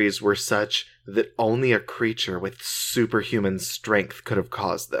injuries were such that only a creature with superhuman strength could have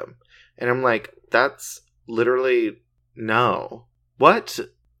caused them. And I'm like, that's literally... no. What?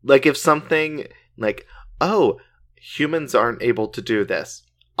 Like, if something, like, oh, humans aren't able to do this.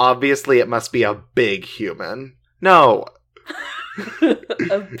 Obviously, it must be a big human. No.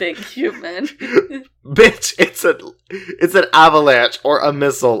 A big human. Bitch, it's an avalanche or a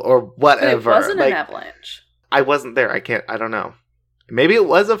missile or whatever. It wasn't an avalanche. I wasn't there. I don't know. Maybe it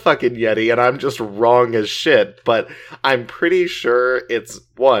was a fucking Yeti and I'm just wrong as shit, but I'm pretty sure it's,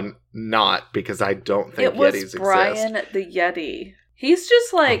 one, not, because I don't think Yetis exist. It was Brian the Yeti. He's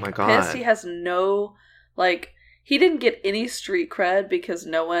just, like, pissed he has no, like, he didn't get any street cred because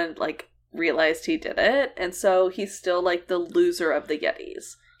no one, like, realized he did it, and so he's still, like, the loser of the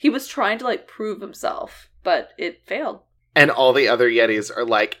Yetis. He was trying to, like, prove himself, but it failed. And all the other Yetis are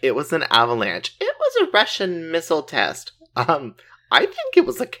like, it was an avalanche. It was a Russian missile test. I think it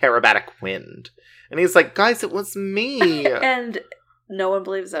was a Karabatic wind. And he's like, guys, it was me. And no one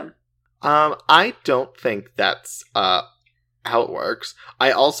believes him. I don't think that's how it works.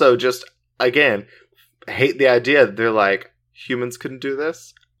 I also just, again, hate the idea that they're like, humans couldn't do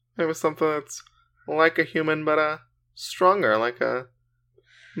this? Maybe something that's like a human, but stronger, like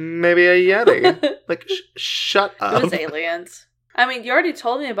maybe a Yeti. Like, shut up. It was aliens. I mean, you already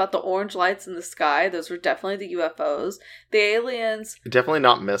told me about the orange lights in the sky. Those were definitely the UFOs. The aliens... Definitely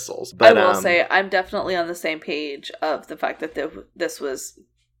not missiles. But I will say, I'm definitely on the same page of the fact that this was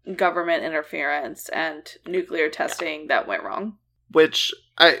government interference and nuclear testing that went wrong. Which,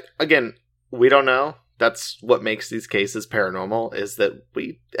 we don't know. That's what makes these cases paranormal, is that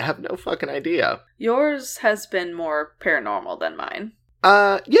we have no fucking idea. Yours has been more paranormal than mine.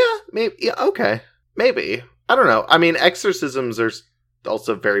 Yeah, maybe. Yeah, okay. Maybe. I don't know. I mean, exorcisms are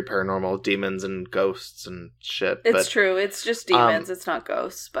also very paranormal. Demons and ghosts and shit. It's true. It's just demons. It's not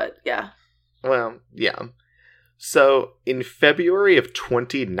ghosts, but yeah. Well, yeah. So, in February of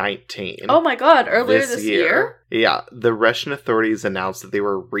 2019... Oh my god, earlier this year? Yeah, the Russian authorities announced that they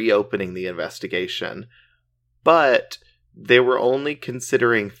were reopening the investigation, but they were only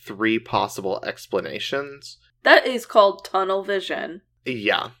considering 3 possible explanations. That is called tunnel vision.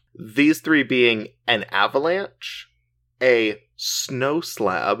 Yeah. These 3 being an avalanche, a snow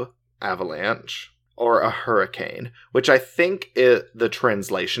slab avalanche, or a hurricane, which I think the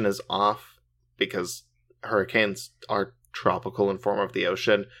translation is off because hurricanes are tropical in form of the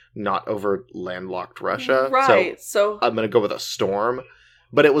ocean, not over landlocked Russia. Right. So I'm going to go with a storm,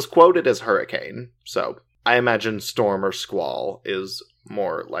 but it was quoted as hurricane. So I imagine storm or squall is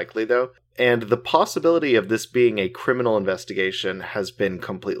more likely though. And the possibility of this being a criminal investigation has been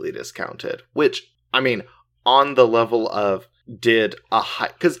completely discounted, which, I mean, on the level of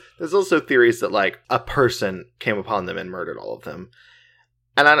because there's also theories that like a person came upon them and murdered all of them.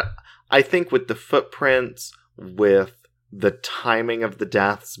 And I think with the footprints, with the timing of the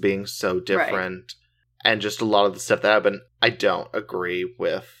deaths being so different, and just a lot of the stuff that happened, I don't agree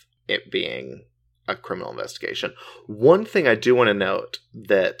with it being a criminal investigation. One thing I do want to note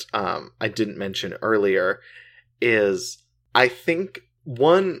that I didn't mention earlier is I think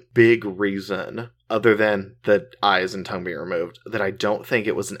one big reason, other than the eyes and tongue being removed, that I don't think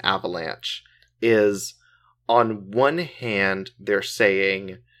it was an avalanche is, on one hand, they're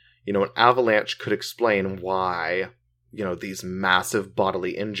saying, you know, an avalanche could explain why, you know, these massive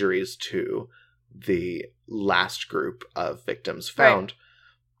bodily injuries to the last group of victims found. Right.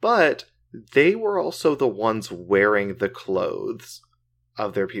 But they were also the ones wearing the clothes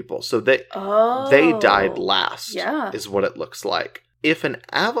of their people. So they died last, is what it looks like. If an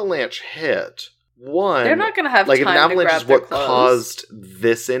avalanche hit, they're not going to have time to grab their clothes. Like, an avalanche is what caused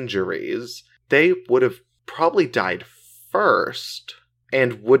this injuries, they would have probably died first.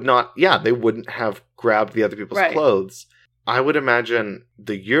 And they wouldn't have grabbed the other people's clothes. I would imagine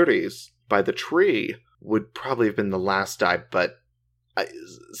the Yuris by the tree would probably have been the last die, but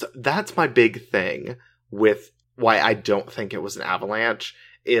so that's my big thing with why I don't think it was an avalanche,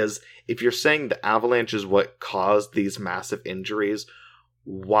 is if you're saying the avalanche is what caused these massive injuries,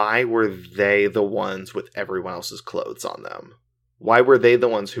 why were they the ones with everyone else's clothes on them? Why were they the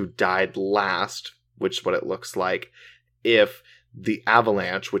ones who died last, which is what it looks like, if the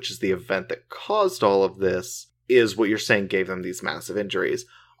avalanche, which is the event that caused all of this, is what you're saying gave them these massive injuries,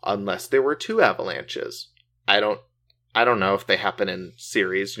 unless there were 2 avalanches. I don't know if they happen in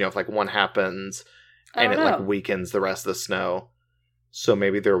series, you know, if like one happens and it like weakens the rest of the snow. So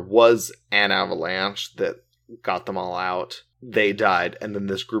maybe there was an avalanche that got them all out. They died, and then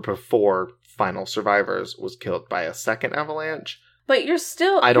this group of 4 final survivors was killed by a second avalanche. But you're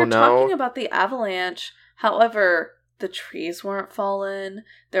talking about the avalanche. However, the trees weren't fallen.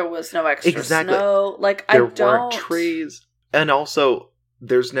 There was no extra snow. Like, there weren't trees. And also,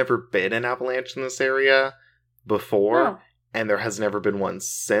 there's never been an avalanche in this area before, and there has never been one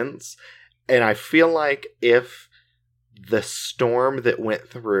since. And I feel like if the storm that went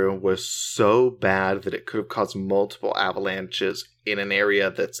through was so bad that it could have caused multiple avalanches in an area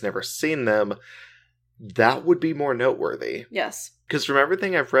that's never seen them, that would be more noteworthy. Yes. Because from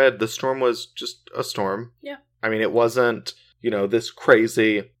everything I've read, the storm was just a storm. Yeah. I mean, it wasn't, you know, this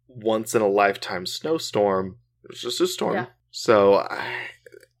crazy once-in-a-lifetime snowstorm. It was just a storm. Yeah. So,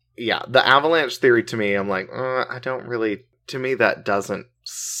 the avalanche theory to me, I'm like, I don't really... To me, that doesn't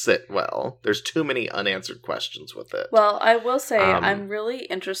sit well. There's too many unanswered questions with it. Well, I will say I'm really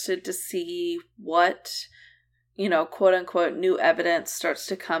interested to see what, you know, quote-unquote new evidence starts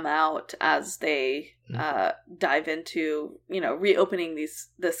to come out as they dive into, you know, reopening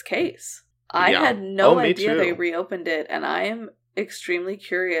this case. I had no idea they reopened it, and I am extremely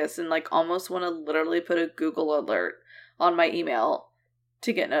curious and like almost want to literally put a Google alert on my email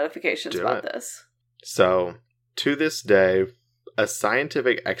to get notifications about this. So, to this day, a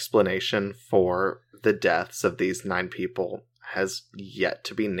scientific explanation for the deaths of these 9 people has yet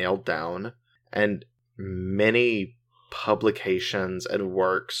to be nailed down, and many publications and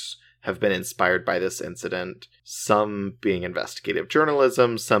works have been inspired by this incident, some being investigative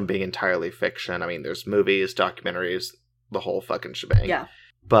journalism, some being entirely fiction. I mean, there's movies, documentaries, the whole fucking shebang. Yeah.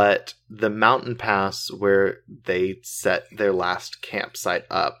 But the mountain pass where they set their last campsite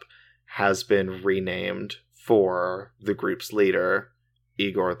up has been renamed for the group's leader,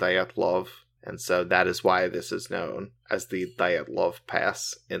 Igor Dyatlov. And so that is why this is known as the Dyatlov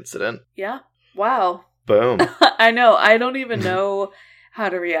Pass incident. Yeah. Wow. Boom. I know. I don't even know how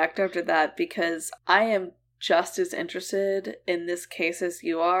to react after that, because I am just as interested in this case as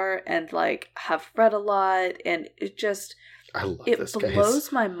you are, and like have read a lot, and I love this case. It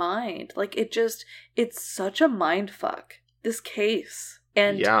blows my mind. Like it's such a mind fuck, this case.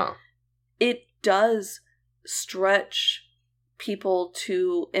 And yeah, it does stretch people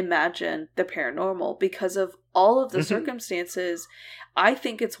to imagine the paranormal because of all of the circumstances. I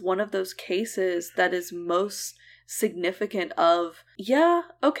think it's one of those cases that is most significant of,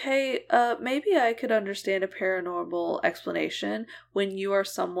 maybe I could understand a paranormal explanation when you are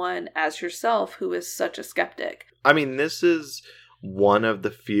someone as yourself who is such a skeptic. I mean, this is one of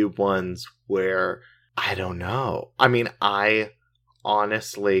the few ones where I don't know. I mean, I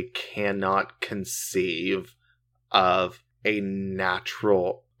honestly cannot conceive of a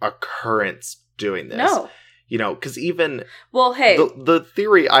natural occurrence doing this. No. You know, because even... Well, hey. The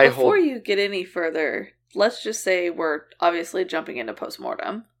theory I hold... Before you get any further, let's just say we're obviously jumping into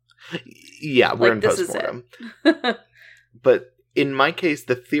postmortem. Yeah, we're in postmortem. But in my case,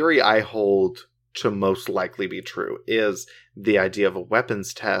 the theory I hold to most likely be true is the idea of a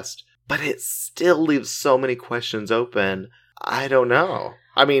weapons test, but it still leaves so many questions open. I don't know.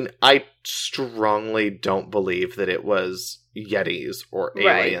 I mean, I strongly don't believe that it was Yetis or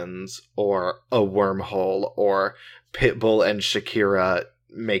aliens or a wormhole or Pitbull and Shakira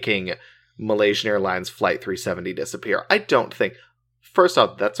making Malaysian Airlines Flight 370 disappear. I don't think... First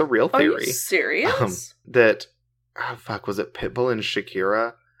off, that's a real theory. Are you serious? Was it Pitbull and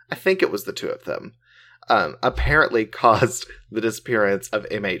Shakira? I think it was the two of them. Apparently caused the disappearance of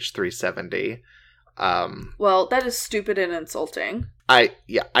MH370. Well, that is stupid and insulting. I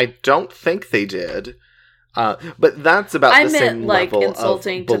don't think they did. But that's about the same level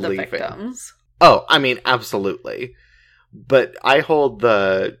insulting of to the believing. victims. Oh, I mean, absolutely. But I hold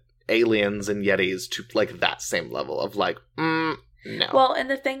the aliens and Yetis to, like, that same level of, like, no. Well, and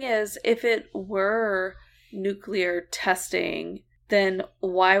the thing is, if it were nuclear testing, then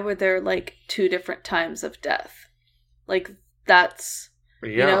why were there, like, 2 different times of death? Like, that's... Yeah.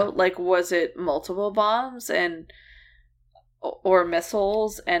 You know, like, was it multiple bombs or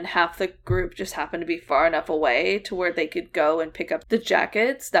missiles, and half the group just happened to be far enough away to where they could go and pick up the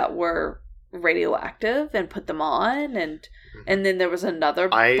jackets that were radioactive and put them on, and then there was another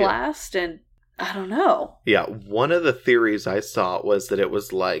blast, and I don't know. Yeah, one of the theories I saw was that it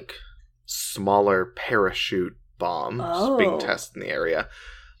was like smaller parachute bombs being tested in the area.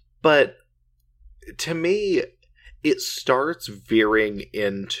 But to me, it starts veering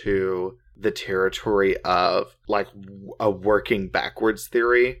into the territory of, like, a working backwards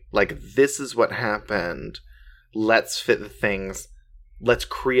theory. Like, this is what happened. Let's fit the things. Let's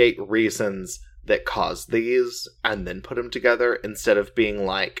create reasons that cause these and then put them together, instead of being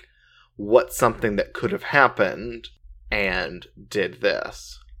like, what's something that could have happened and did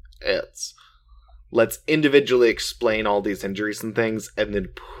this? It's, let's individually explain all these injuries and things and then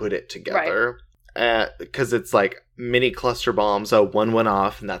put it together. Because it's like mini cluster bombs. Oh, one went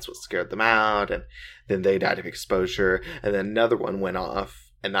off and that's what scared them out, and then they died of exposure, and then another one went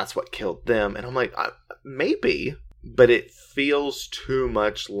off and that's what killed them. And I'm like, maybe, but it feels too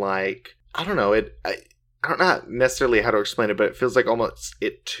much like, I don't know, I don't know necessarily how to explain it, but it feels like almost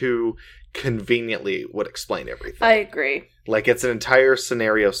it too conveniently would explain everything. I agree. Like, it's an entire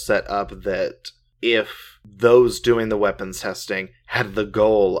scenario set up that if those doing the weapons testing had the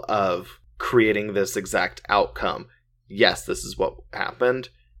goal of creating this exact outcome, yes, this is what happened.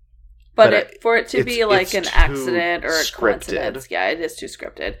 But for it to be like an accident or a coincidence, yeah, it is too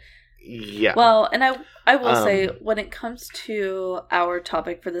scripted. Yeah. Well, and I will say, when it comes to our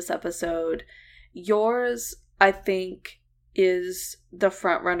topic for this episode, yours, I think, is the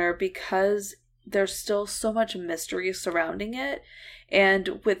front runner because there's still so much mystery surrounding it.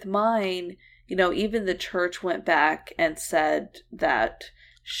 And with mine, you know, even the church went back and said that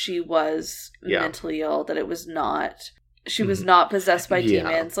she was mentally ill, that it was not, she was not possessed by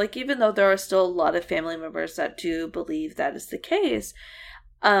demons. Like, even though there are still a lot of family members that do believe that is the case,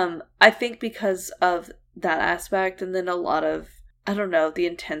 I think because of that aspect, and then a lot of I don't know, the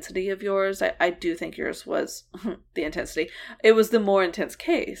intensity of yours. I do think yours was the intensity. It was the more intense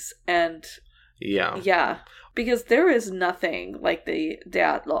case. And yeah, because there is nothing like the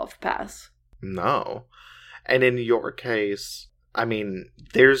Dyatlov Pass. No. And in your case, I mean,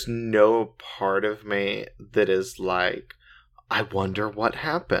 there's no part of me that is like, I wonder what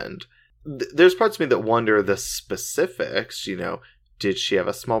happened. There's parts of me that wonder the specifics, you know, did she have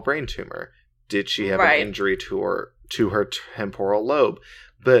a small brain tumor? Did she have an injury to her temporal lobe?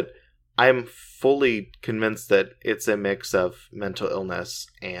 But I'm fully convinced that it's a mix of mental illness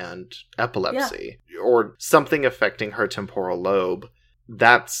and epilepsy or something affecting her temporal lobe.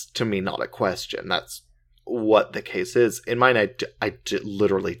 That's, to me, not a question. That's what the case is. In mine, I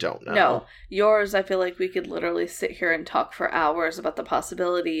literally don't know. No. Yours, I feel like we could literally sit here and talk for hours about the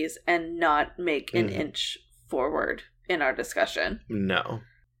possibilities and not make an inch forward in our discussion. No.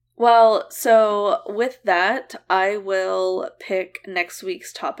 Well, so with that, I will pick next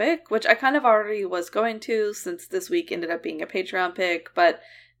week's topic, which I kind of already was going to since this week ended up being a Patreon pick, but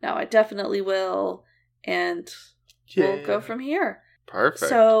now I definitely will, and we'll go from here. Perfect.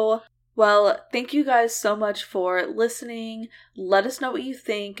 So, well, thank you guys so much for listening. Let us know what you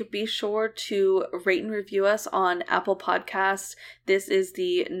think. Be sure to rate and review us on Apple Podcasts. This is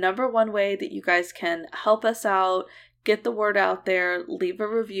the #1 way that you guys can help us out. Get the word out there, leave a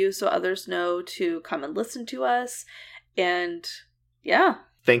review so others know to come and listen to us. And yeah.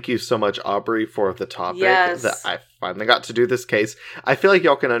 Thank you so much, Aubrey, for the topic. Yes. That I finally got to do this case. I feel like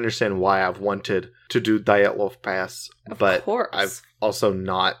y'all can understand why I've wanted to do Dyatlov Pass, but I've also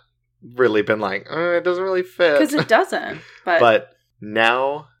not really been like, it doesn't really fit. Because it doesn't. But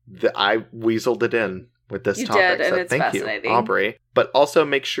now I weaseled it in with this topic. Did, and so it's thank fascinating. you, Aubrey. But also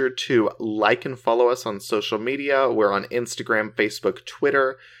make sure to like and follow us on social media. We're on Instagram, Facebook,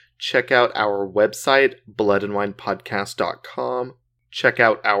 Twitter. Check out our website, bloodandwinepodcast.com. Check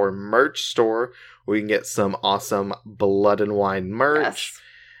out our merch store where you can get some awesome Blood and Wine merch.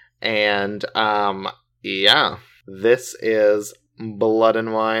 Yes. And yeah, this is Blood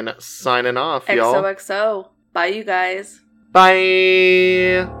and Wine signing off, y'all. XOXO. Bye, you guys.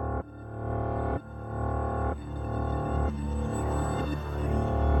 Bye.